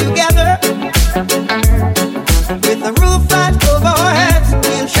be together. With the roof right over our heads,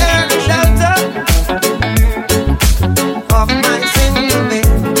 we'll share the shelter of my single bed.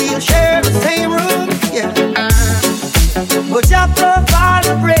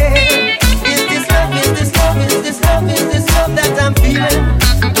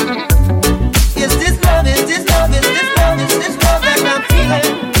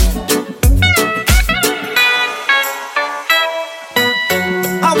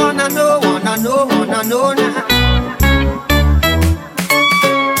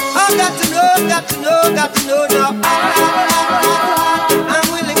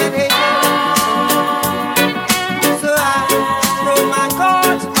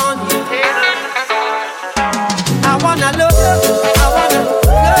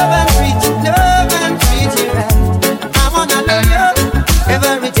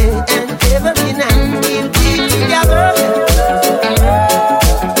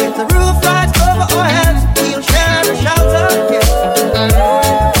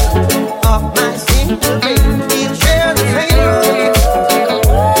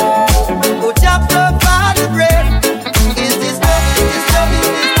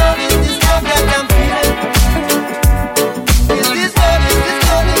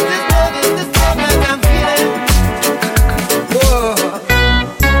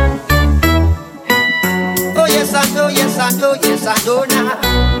 know, yes I know now.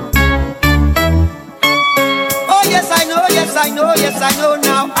 Oh yes I know, yes I know, yes I know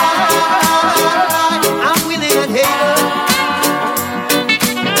now. I'm willing and able,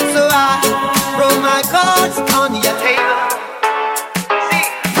 so I throw my cards on your table. See,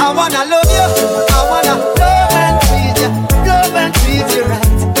 I wanna love you, I wanna love and treat you right.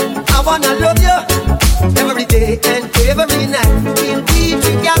 I wanna love you every day and every night. We'll be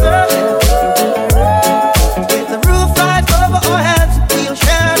together with the roof right over our heads. We'll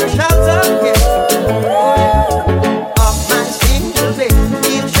share the shelter, of my single bed.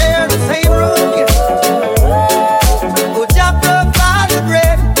 We'll share the same room, Oh, just provide the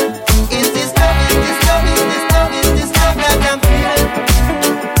bread. Is this love, is this love, is this love, is this love that I'm feeling?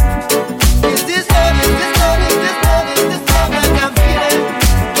 Is this love, is this love, is this love, is this love that I'm feeling?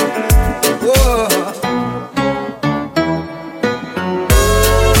 Whoa.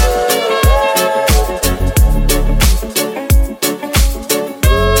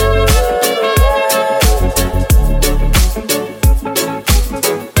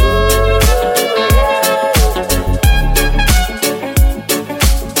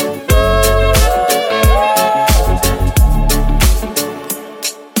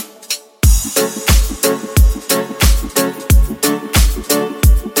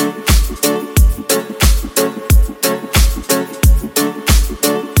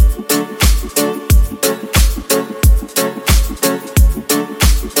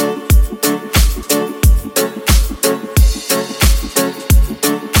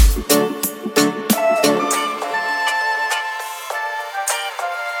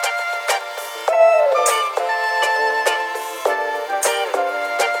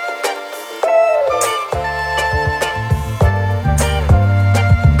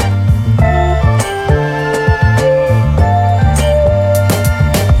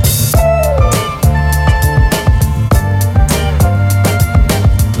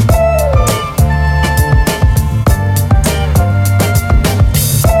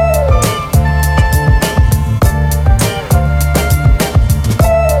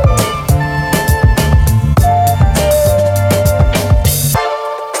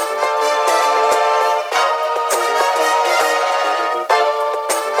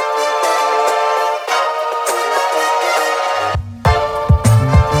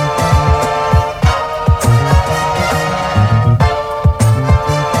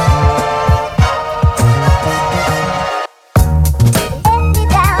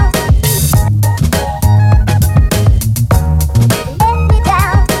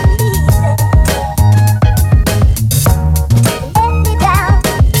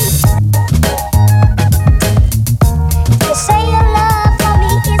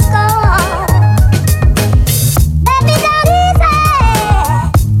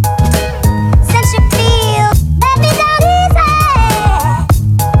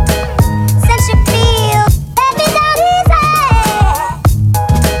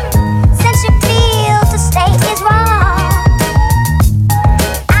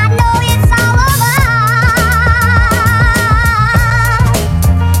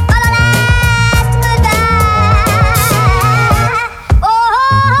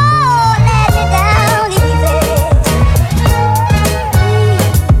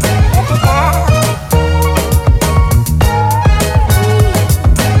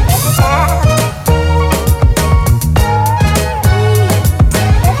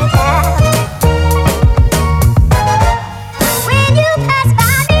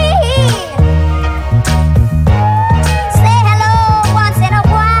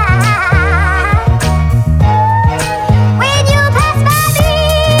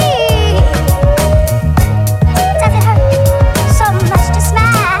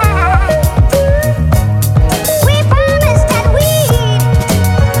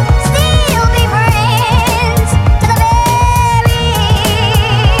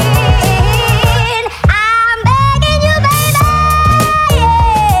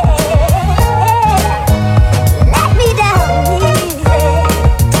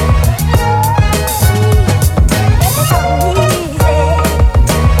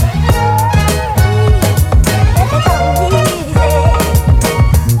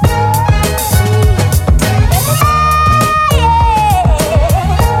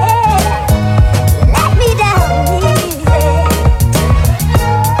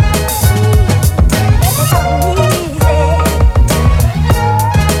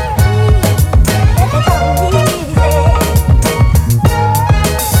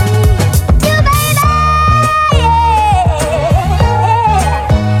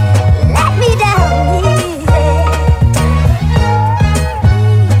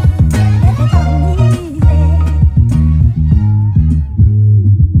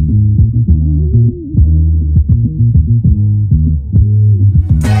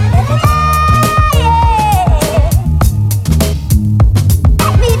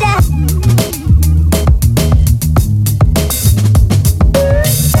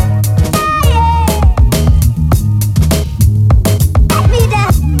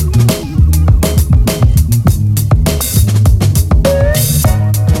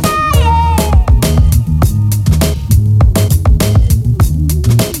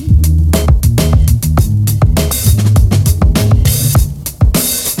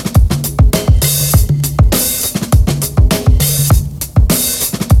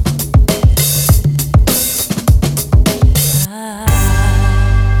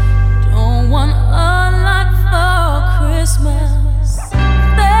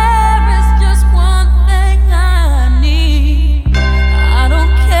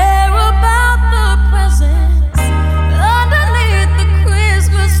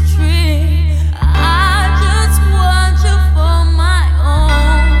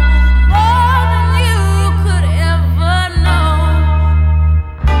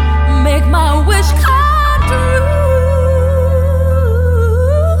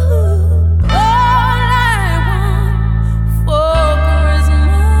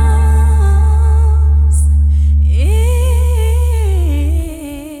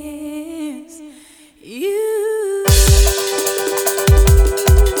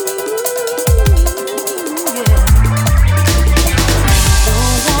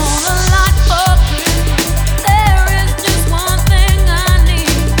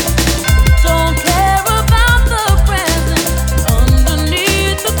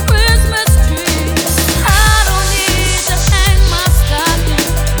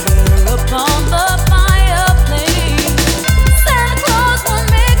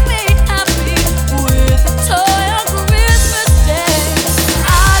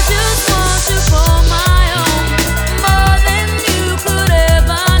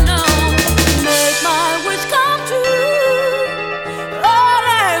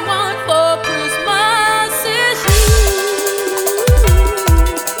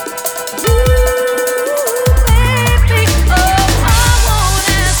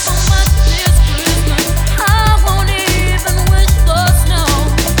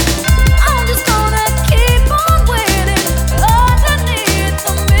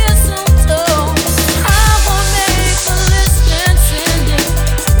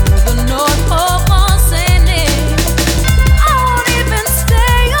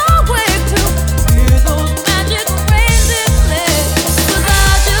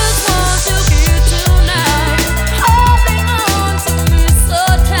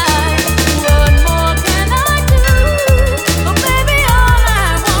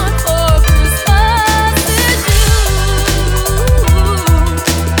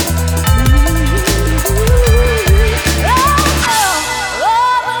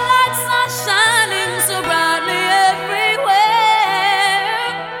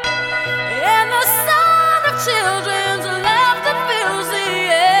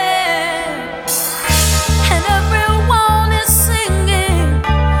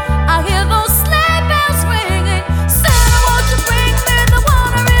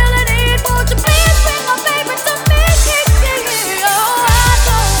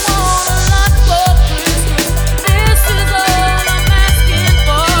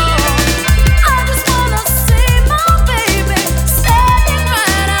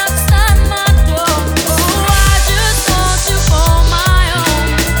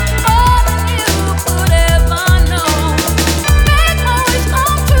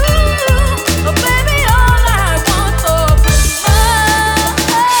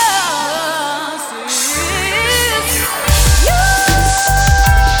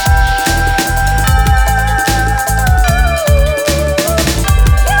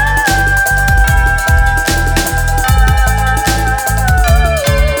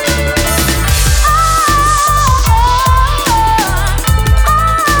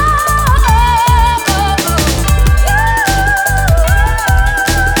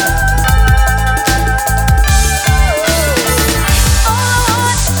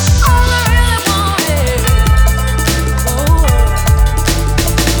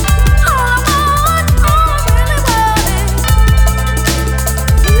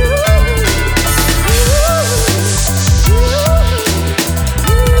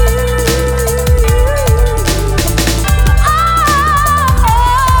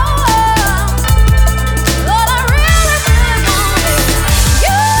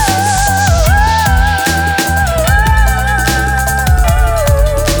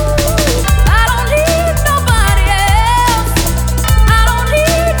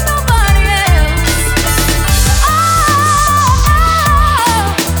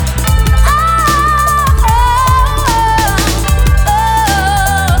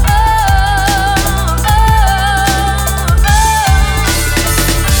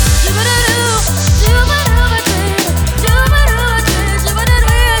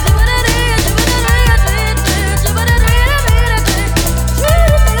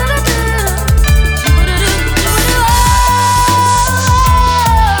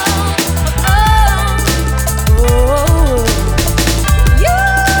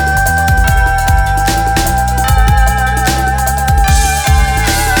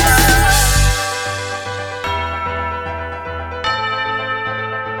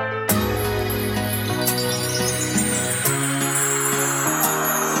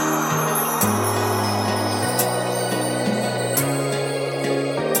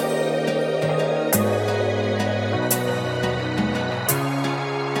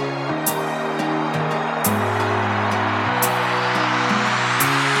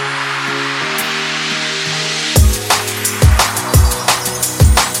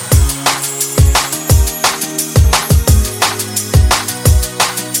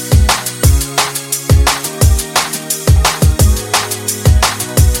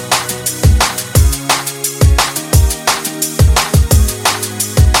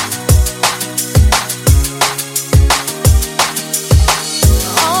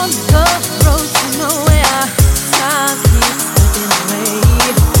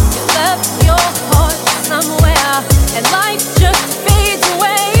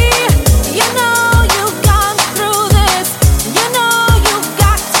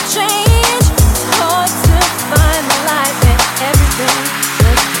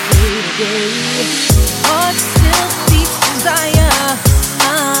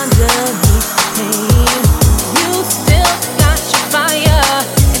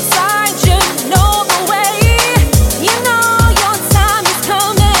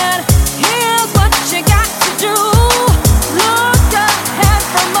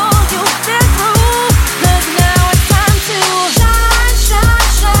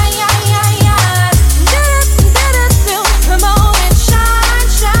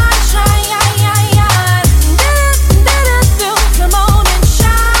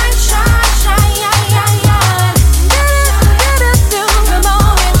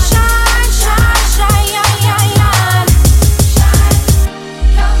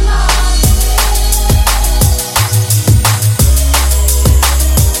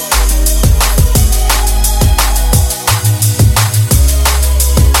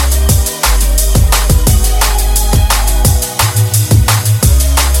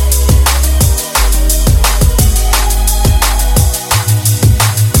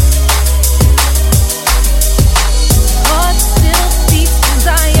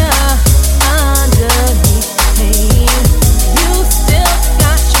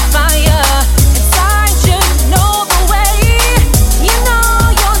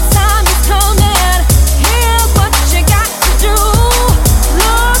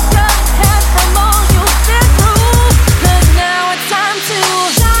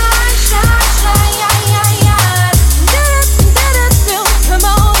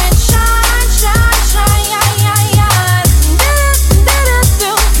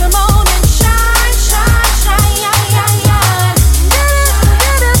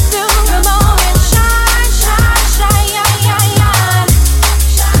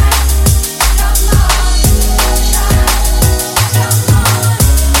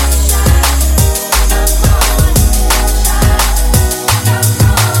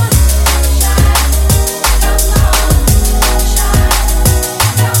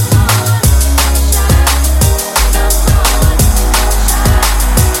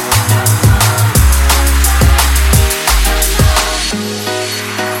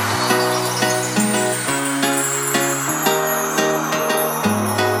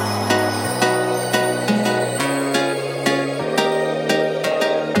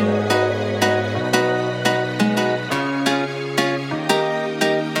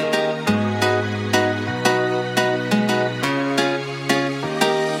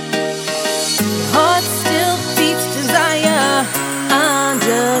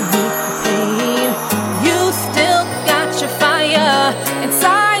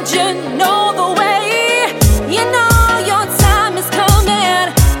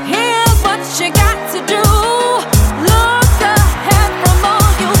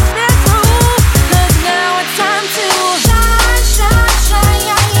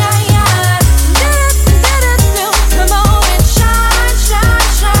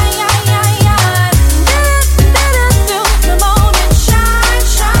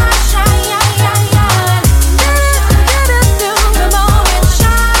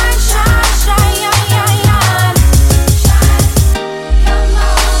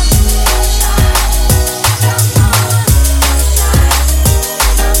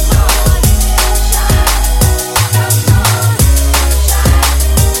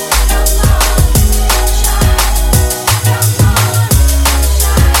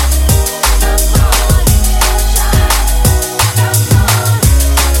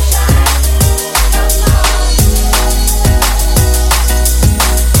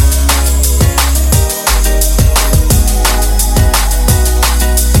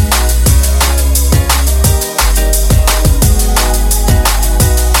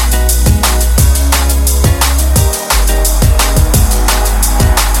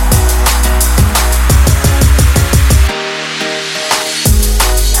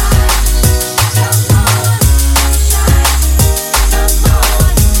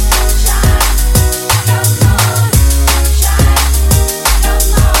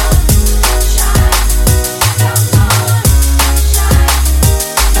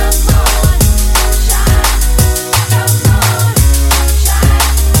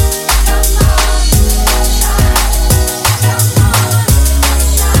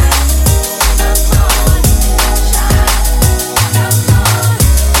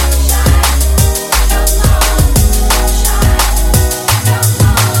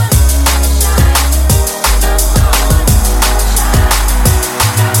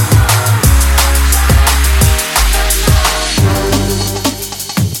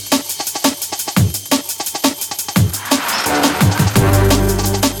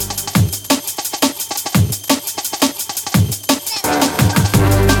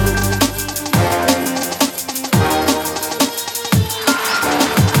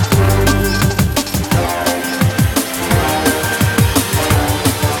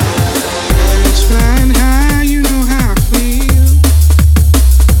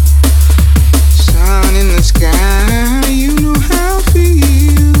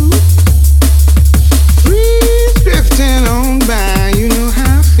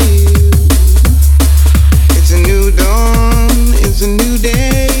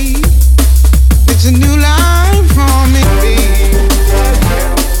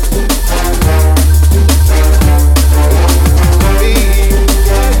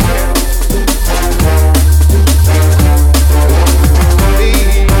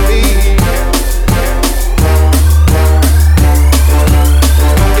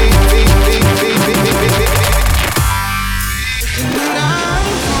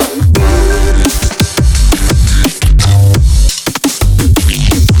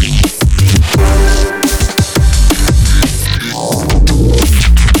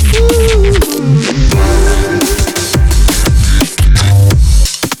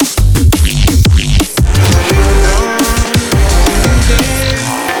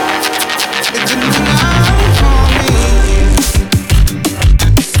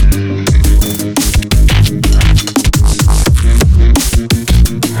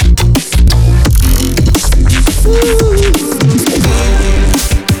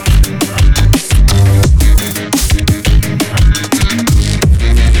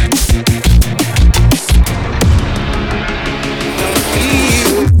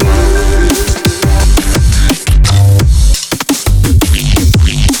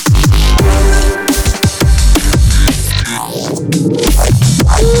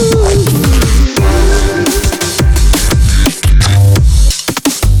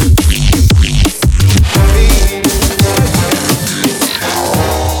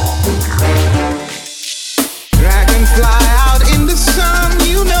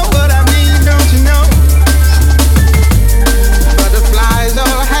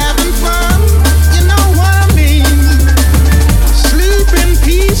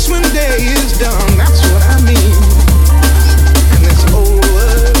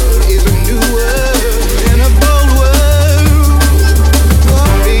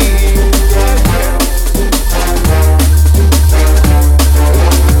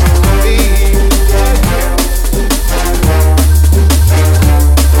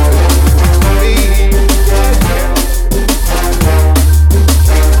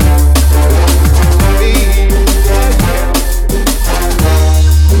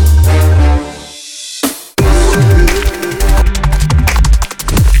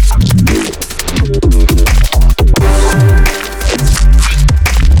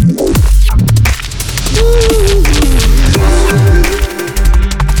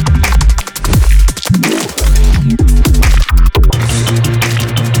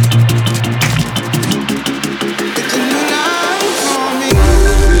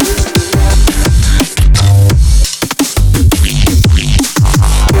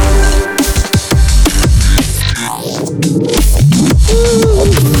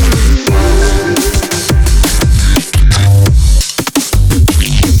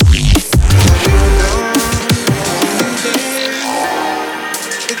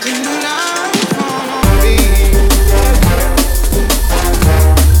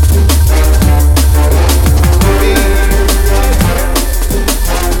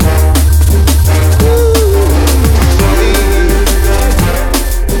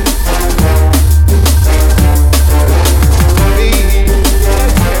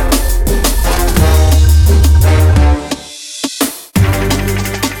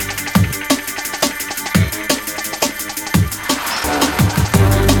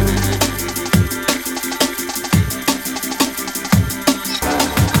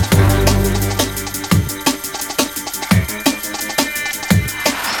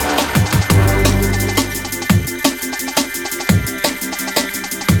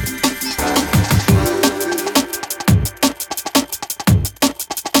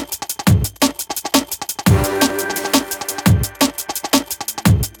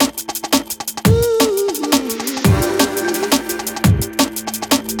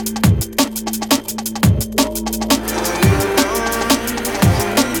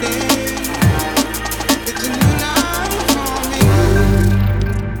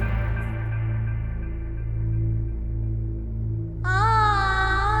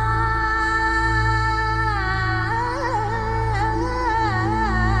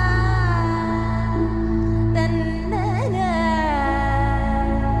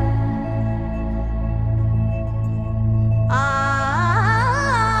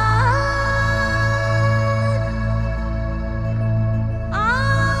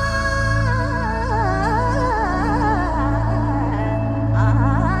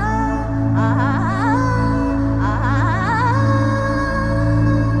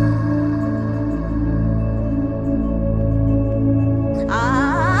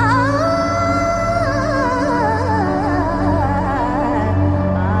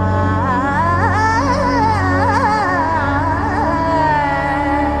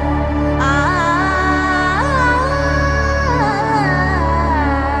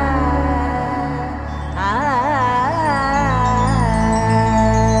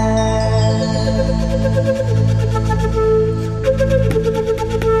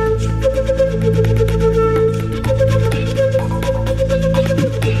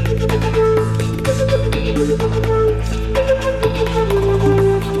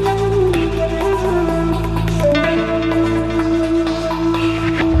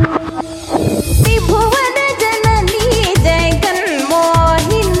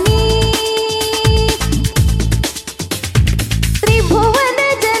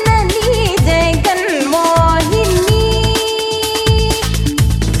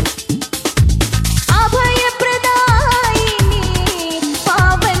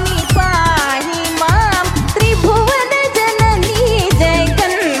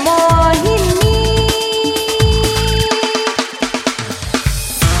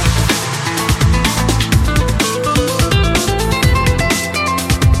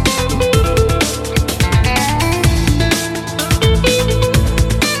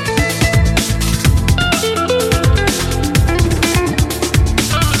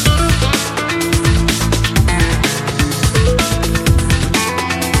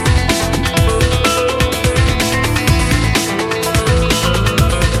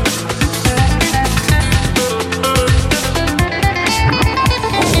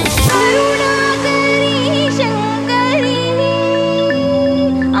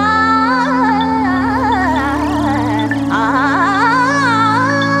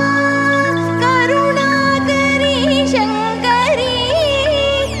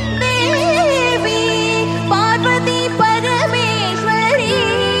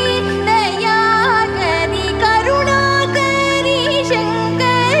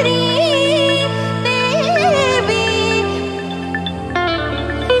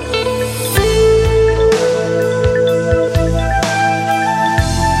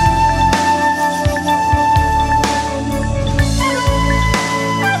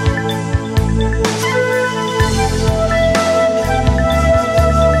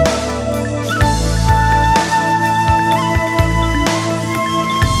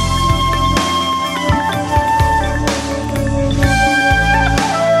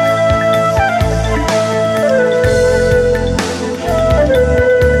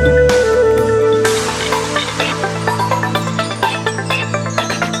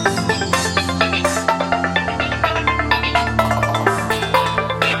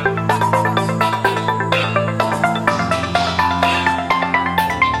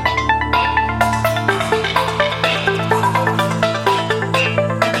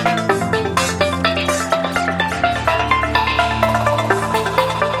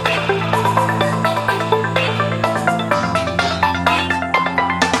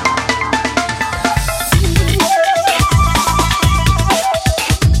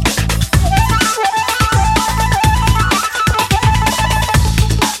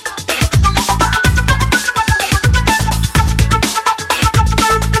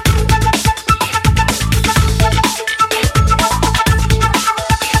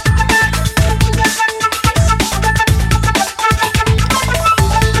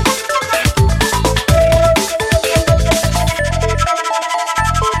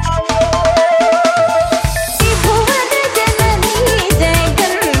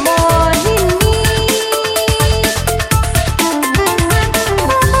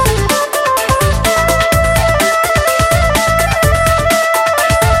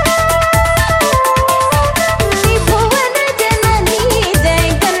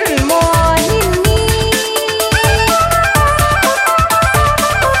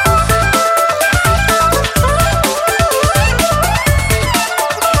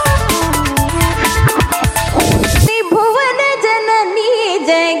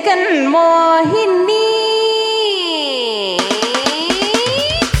 जन्मोहिनी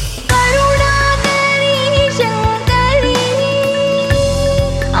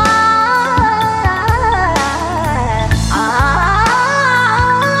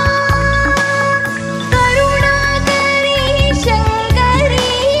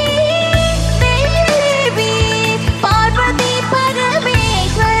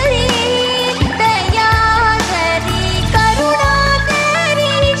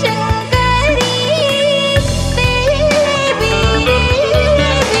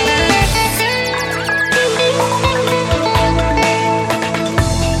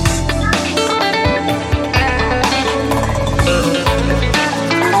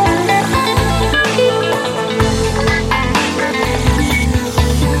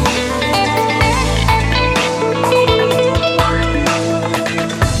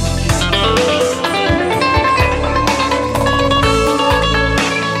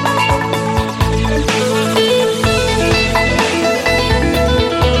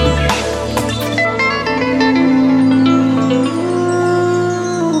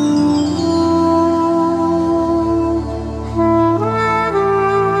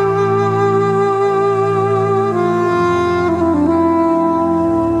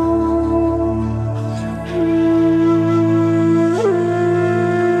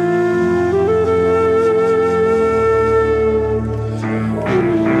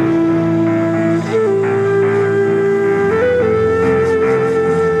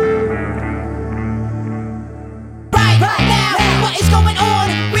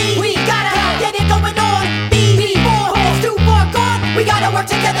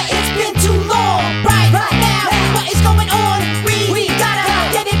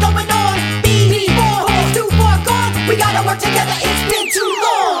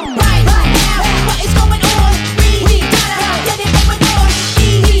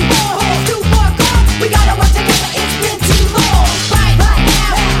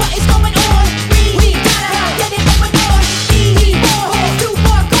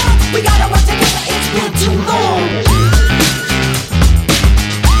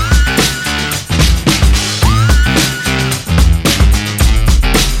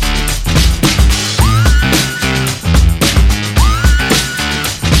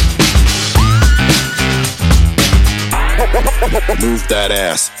Move that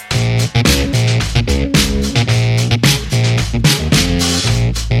ass.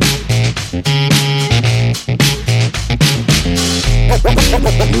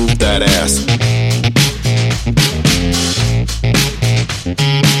 Move that ass.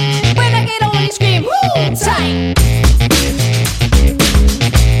 When I get on, you scream, woo, tight.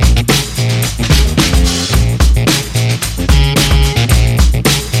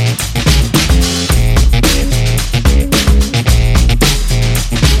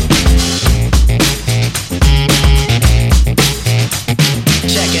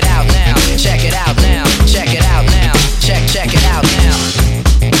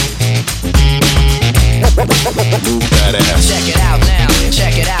 Move that ass. Check it out now.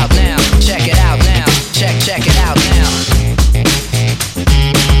 Check it out now. Check it out now. Check it out now.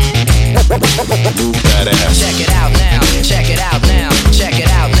 Move that ass. Check it out now. Check it out now. Check it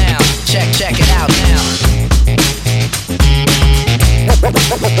out now. Check it out now.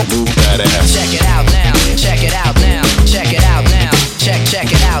 Move that ass. Check it out now. Check it out now. Check it out now.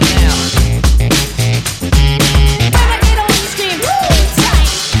 Check it out now. When I get on, you scream, woo, tight.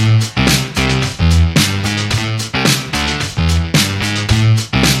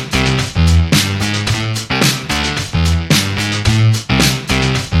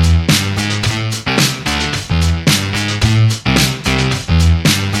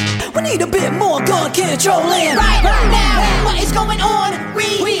 We need a bit more gun controlling. Right now, what is going on?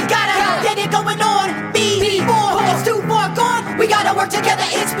 We gotta get it going on. Before it's too far gone, we gotta work together.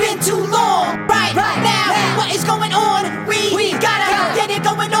 It's been too long. Right now, what is going on? We gotta get it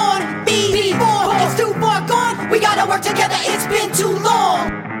going on. Before it's too far gone, we gotta work together. It's been too long.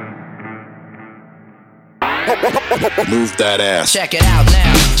 Move that ass. Check it out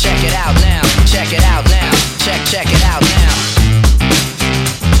now. Check it out now. Check it out now. Check it out now.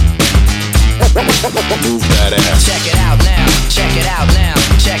 Move that ass. Check it out now. Check it out now.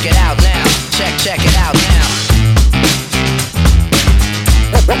 Check it out now. Check it out now.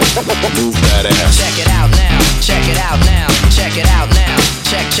 Move that ass. Check it out now. Check it out now. Check it out now.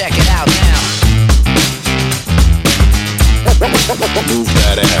 Check it out now. Move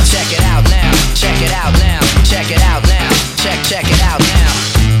that ass. Check it out now. Check it out now. Check it out now. Check it out now.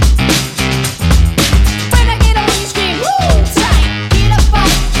 When I get on, you scream, woo, tight. Get a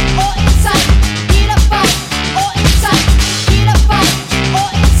fight or inside. Get a fight or inside. Get a fight or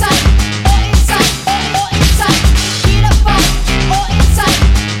inside.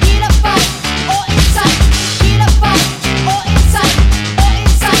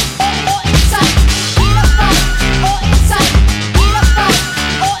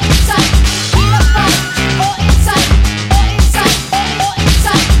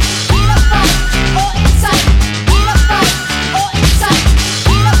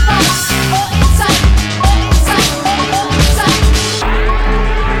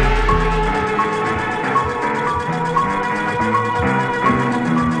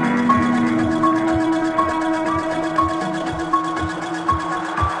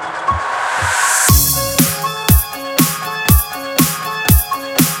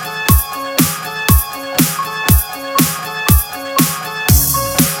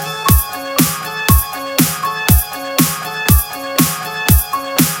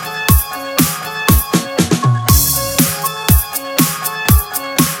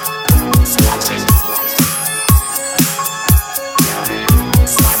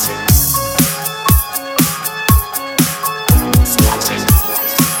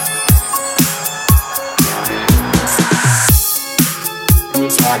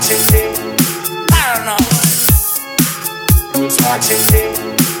 watching me. I don't know. Who's watching me?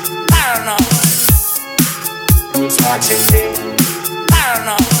 I don't know. Who's watching me? I don't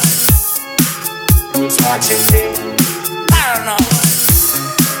know. Who's watching me? I don't know.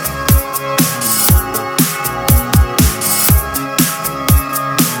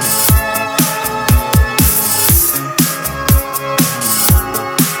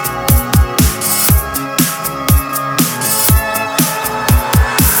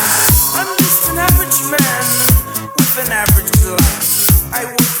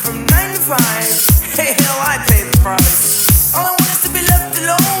 Hey, hell, I pay the price. All I want is to be left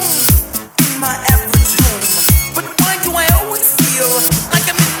alone in my average home. But why do I always feel like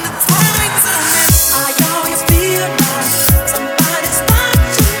I'm in the twilight zone? I always feel like somebody's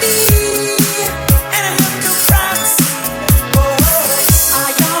watching me, and I have no privacy. Oh,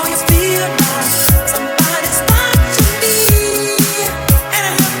 I always feel like somebody's watching me, and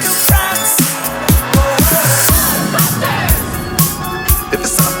I have no privacy. If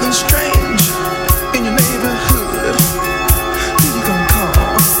there's something strange in your neighborhood, who you gonna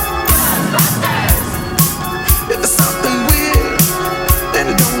call? If there's something weird and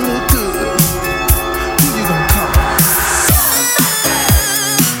it don't look good, who you gonna call?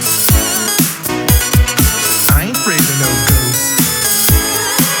 I ain't afraid of no ghosts.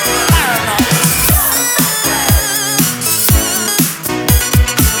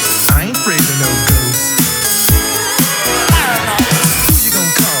 I ain't afraid of no ghosts. Who you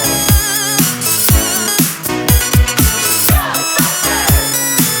gonna call?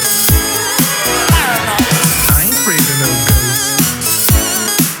 I ain't afraid of no ghosts.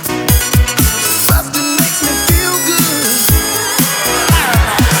 Something makes me feel good.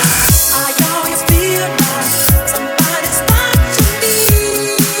 I always feel like somebody's watching me,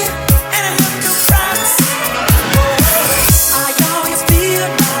 and I have no privacy. I always feel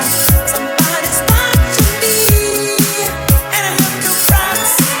like somebody's watching me, and I have no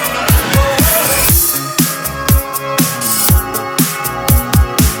privacy.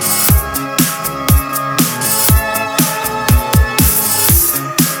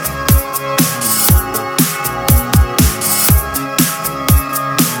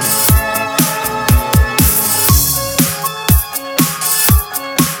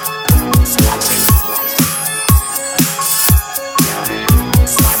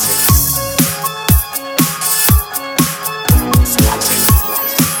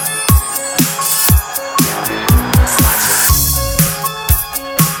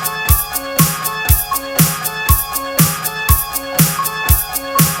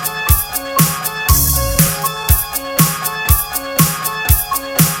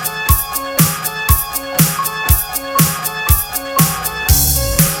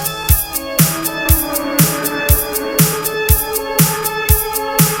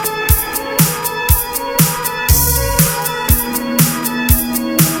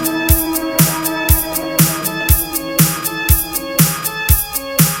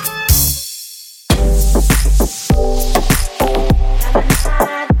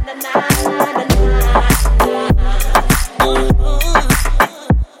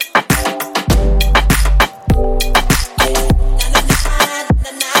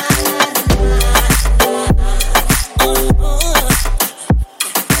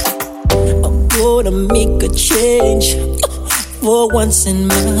 Gonna make a change for once in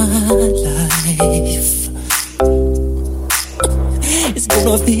my life. It's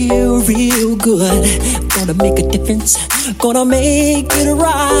gonna feel real good. Gonna make a difference. Gonna make it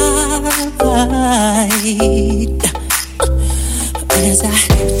right. As I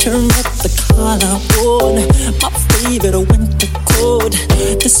turn up the collar on my favorite winter coat,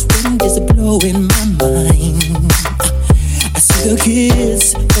 this wind is blowing my mind. I see the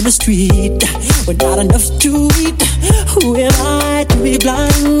kids in the street with not enough to eat. Who am I to be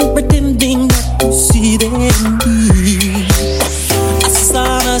blind, pretending not to see their need? A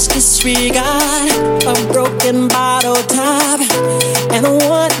sonorous disregard, a broken bottle top, and a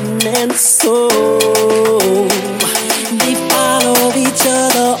one-man soul. They follow each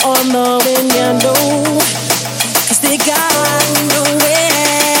other on the window, 'cause they got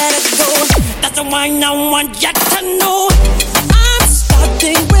nowhere to go. That's the one I want you to know. I'm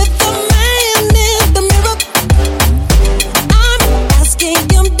starting with the man in the mirror. I'm asking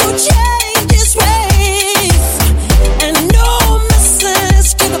him to change his ways, and no message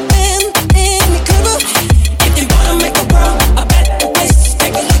could have been any clearer. If you wanna make the world a better place,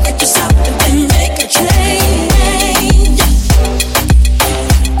 take a look at yourself and then make a change.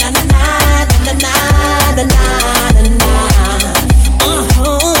 Na na na na na na na na na.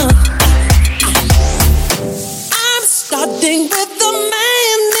 I'm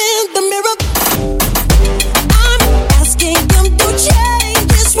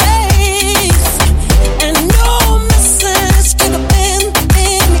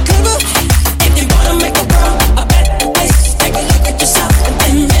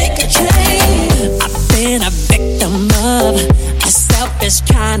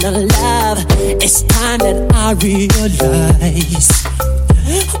kind of love. It's time that I realize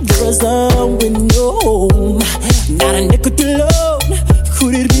there's someone with no home, not a nickel to loan.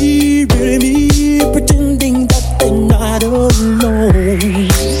 Could it be really me pretending that they're not alone?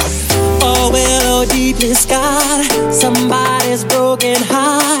 Oh well, oh deeply scarred, somebody's broken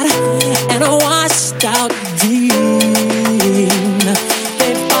heart and a washed out dream.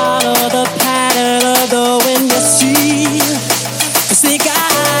 They follow the pattern of the wind, you see, 'cause they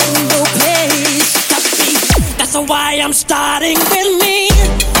got no place to be. That's why I'm starting with me.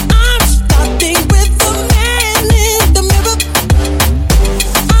 I'm starting with the man in the mirror.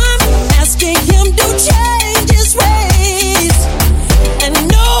 I'm asking him to change his ways, and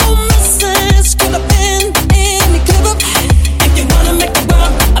no message could have been any clearer. If you wanna make the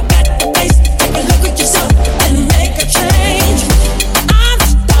world a better place, take a look at yourself and make a change. I'm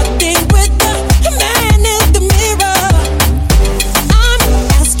starting with the man in the mirror. I'm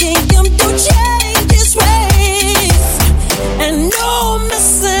asking him to change his ways, and no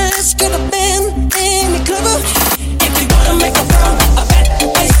message could have been any clearer. If you wanna make the world a better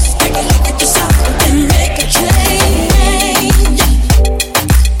place, take a look at yourself and make a change.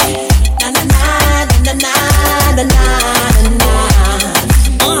 Na na na na na na na na.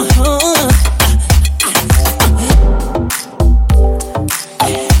 Uh-huh.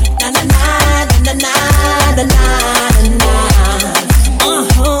 Na na na na na na na na.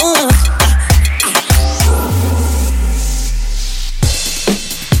 Uh-huh.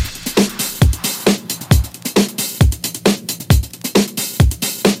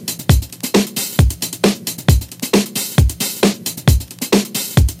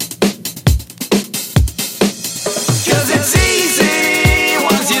 Cause it's easy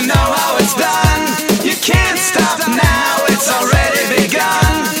once you know how it's done. You can't stop now, it's already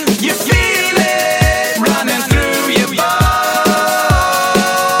begun. You feel it running through your bones,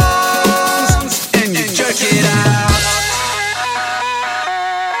 and you jerk it out.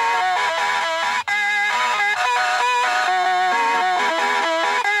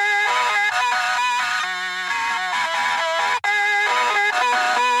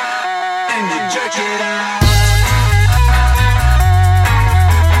 And you jerk it out.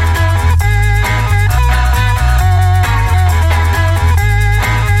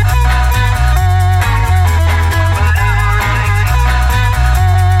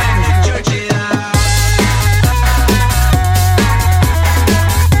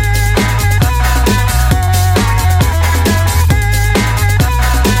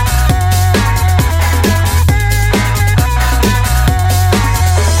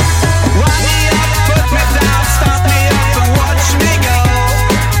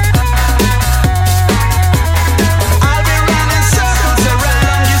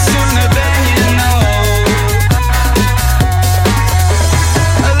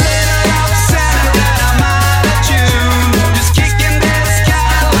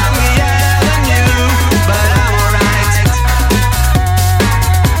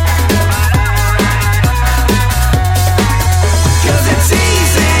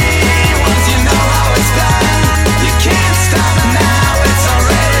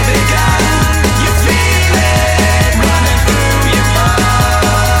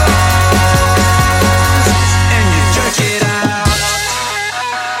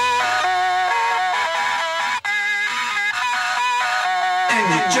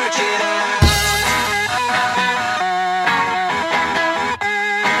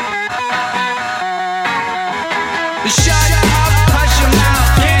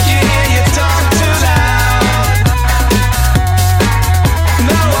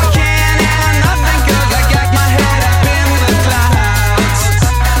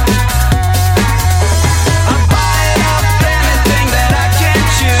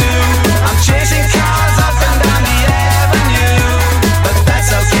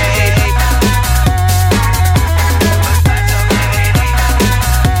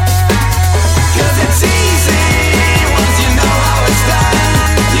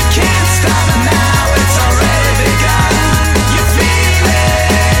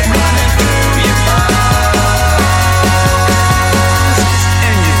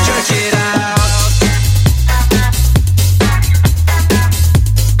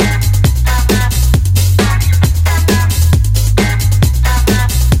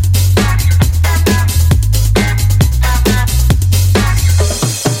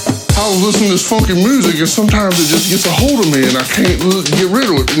 listening to this funky music, and sometimes it just gets a hold of me, and I can't get rid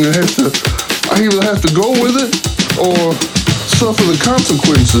of it. And I either have to go with it or suffer the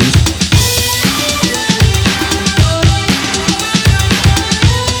consequences.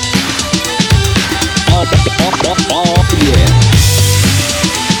 Yeah.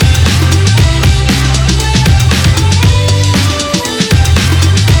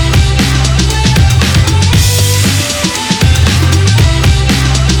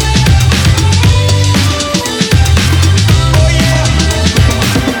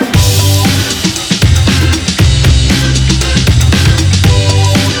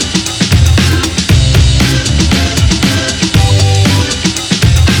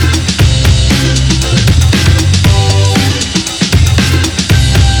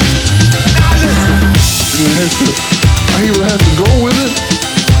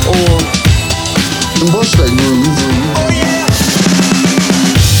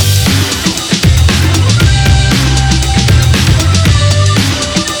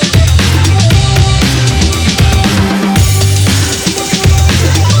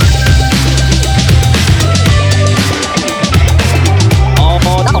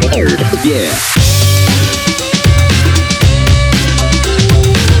 Yeah.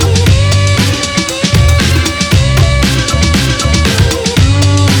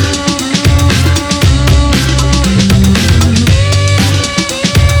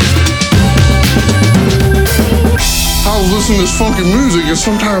 I was listening to this funky music, and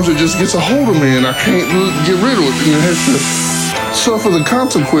sometimes it just gets a hold of me, and I can't get rid of it, and it has to suffer the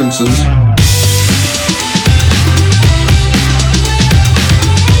consequences.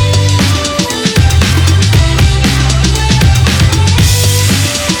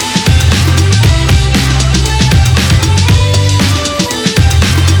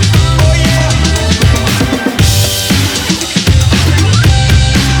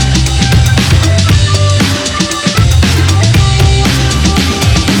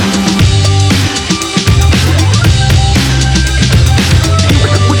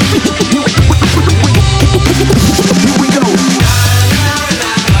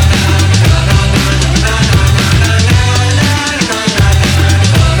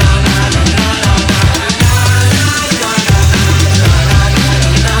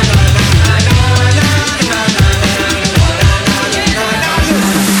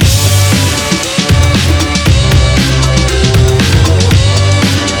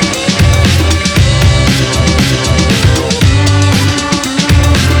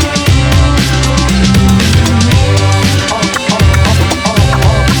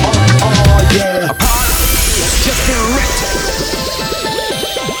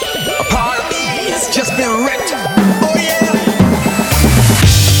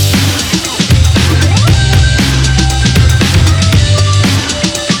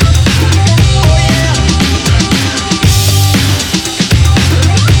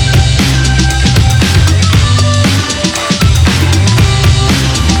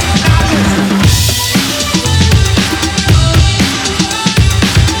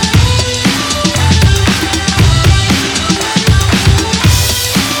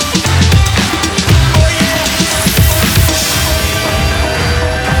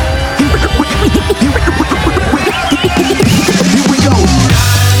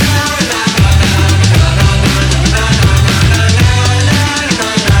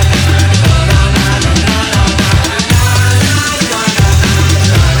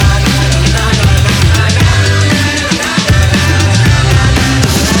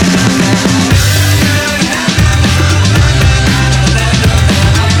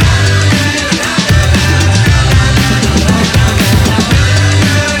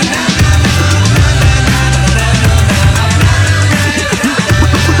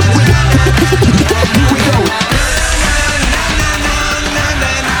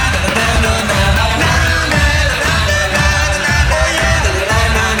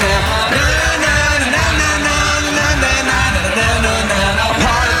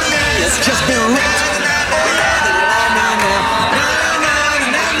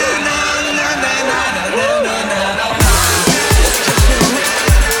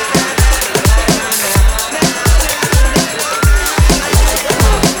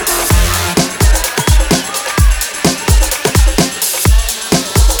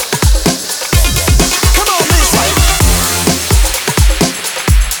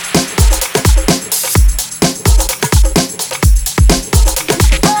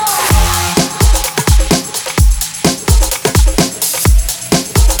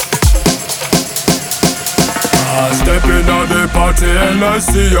 And I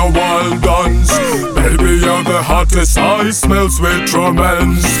see a wild dance. Baby, you're the hottest, I smell sweet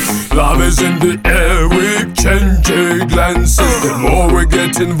romance. Love is in the air, we changing glances. The more we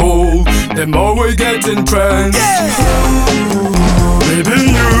get involved, the more we get entranced. Baby,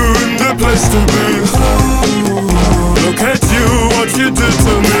 you're in the place to be. Look at you, what you did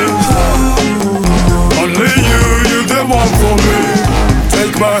to me. Only you're the one for me.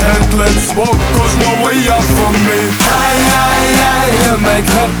 Take my hand, let's walk, cause no way out from me. You make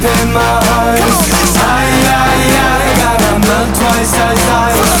up in my eyes. Gotta melt twice as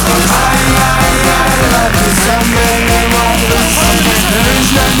high. Love is so many waters. There's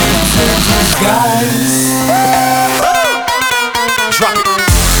no need to disguise. Drop it.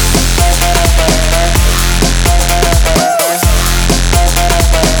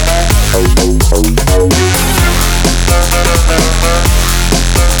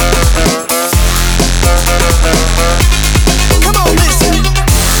 Come on, listen.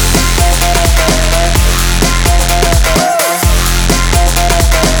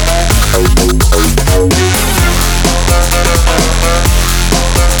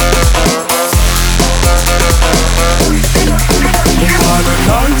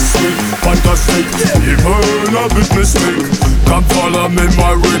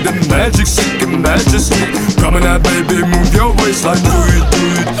 with the magic, sick and majesty. Coming out, baby, move your waistline, do it,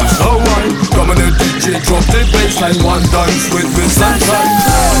 so wine. Coming out, DJ, drop the bassline, one dance with the sunshine.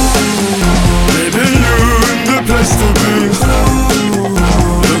 Baby, you in the place to be.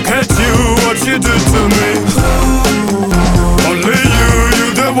 Look at you, what you do to me. Only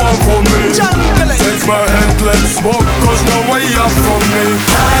you the one for me. Take my hand, let's walk, cause no way up from me.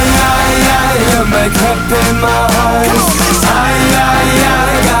 You make up in my eyes.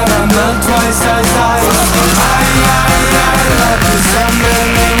 Gotta melt twice as high. Love you so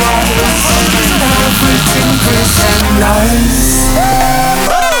many ways. Everything crisp and nice.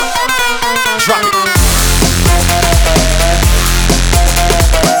 Drop it.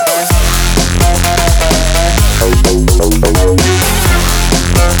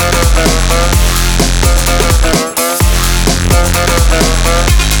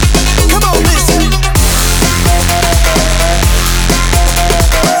 Come on, listen.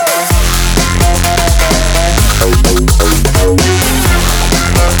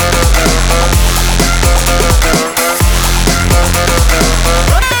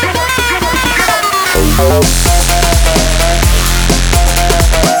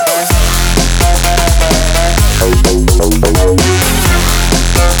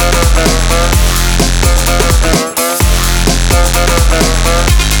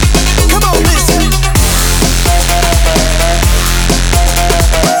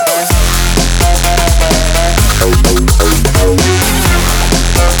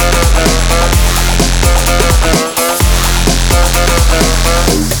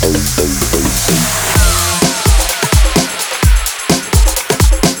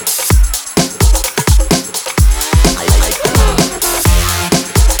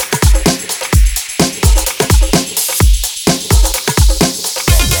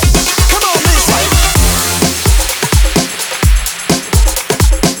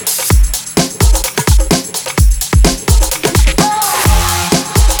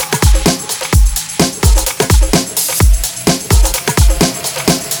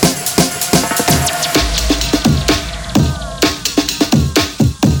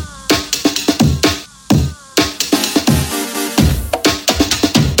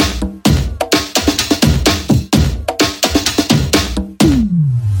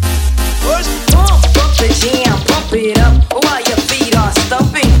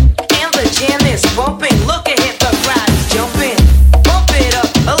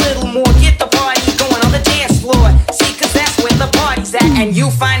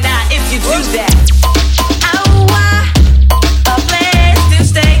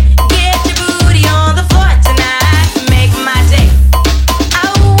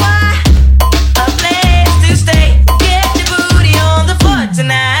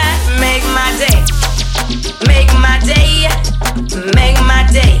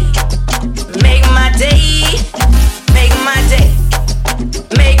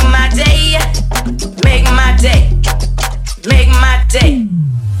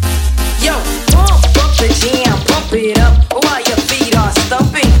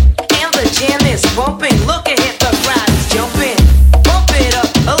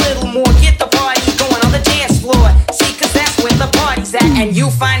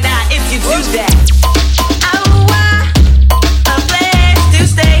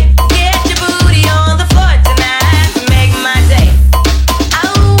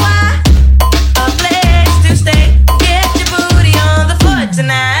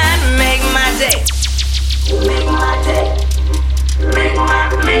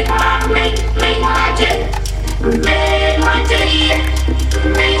 Make my day.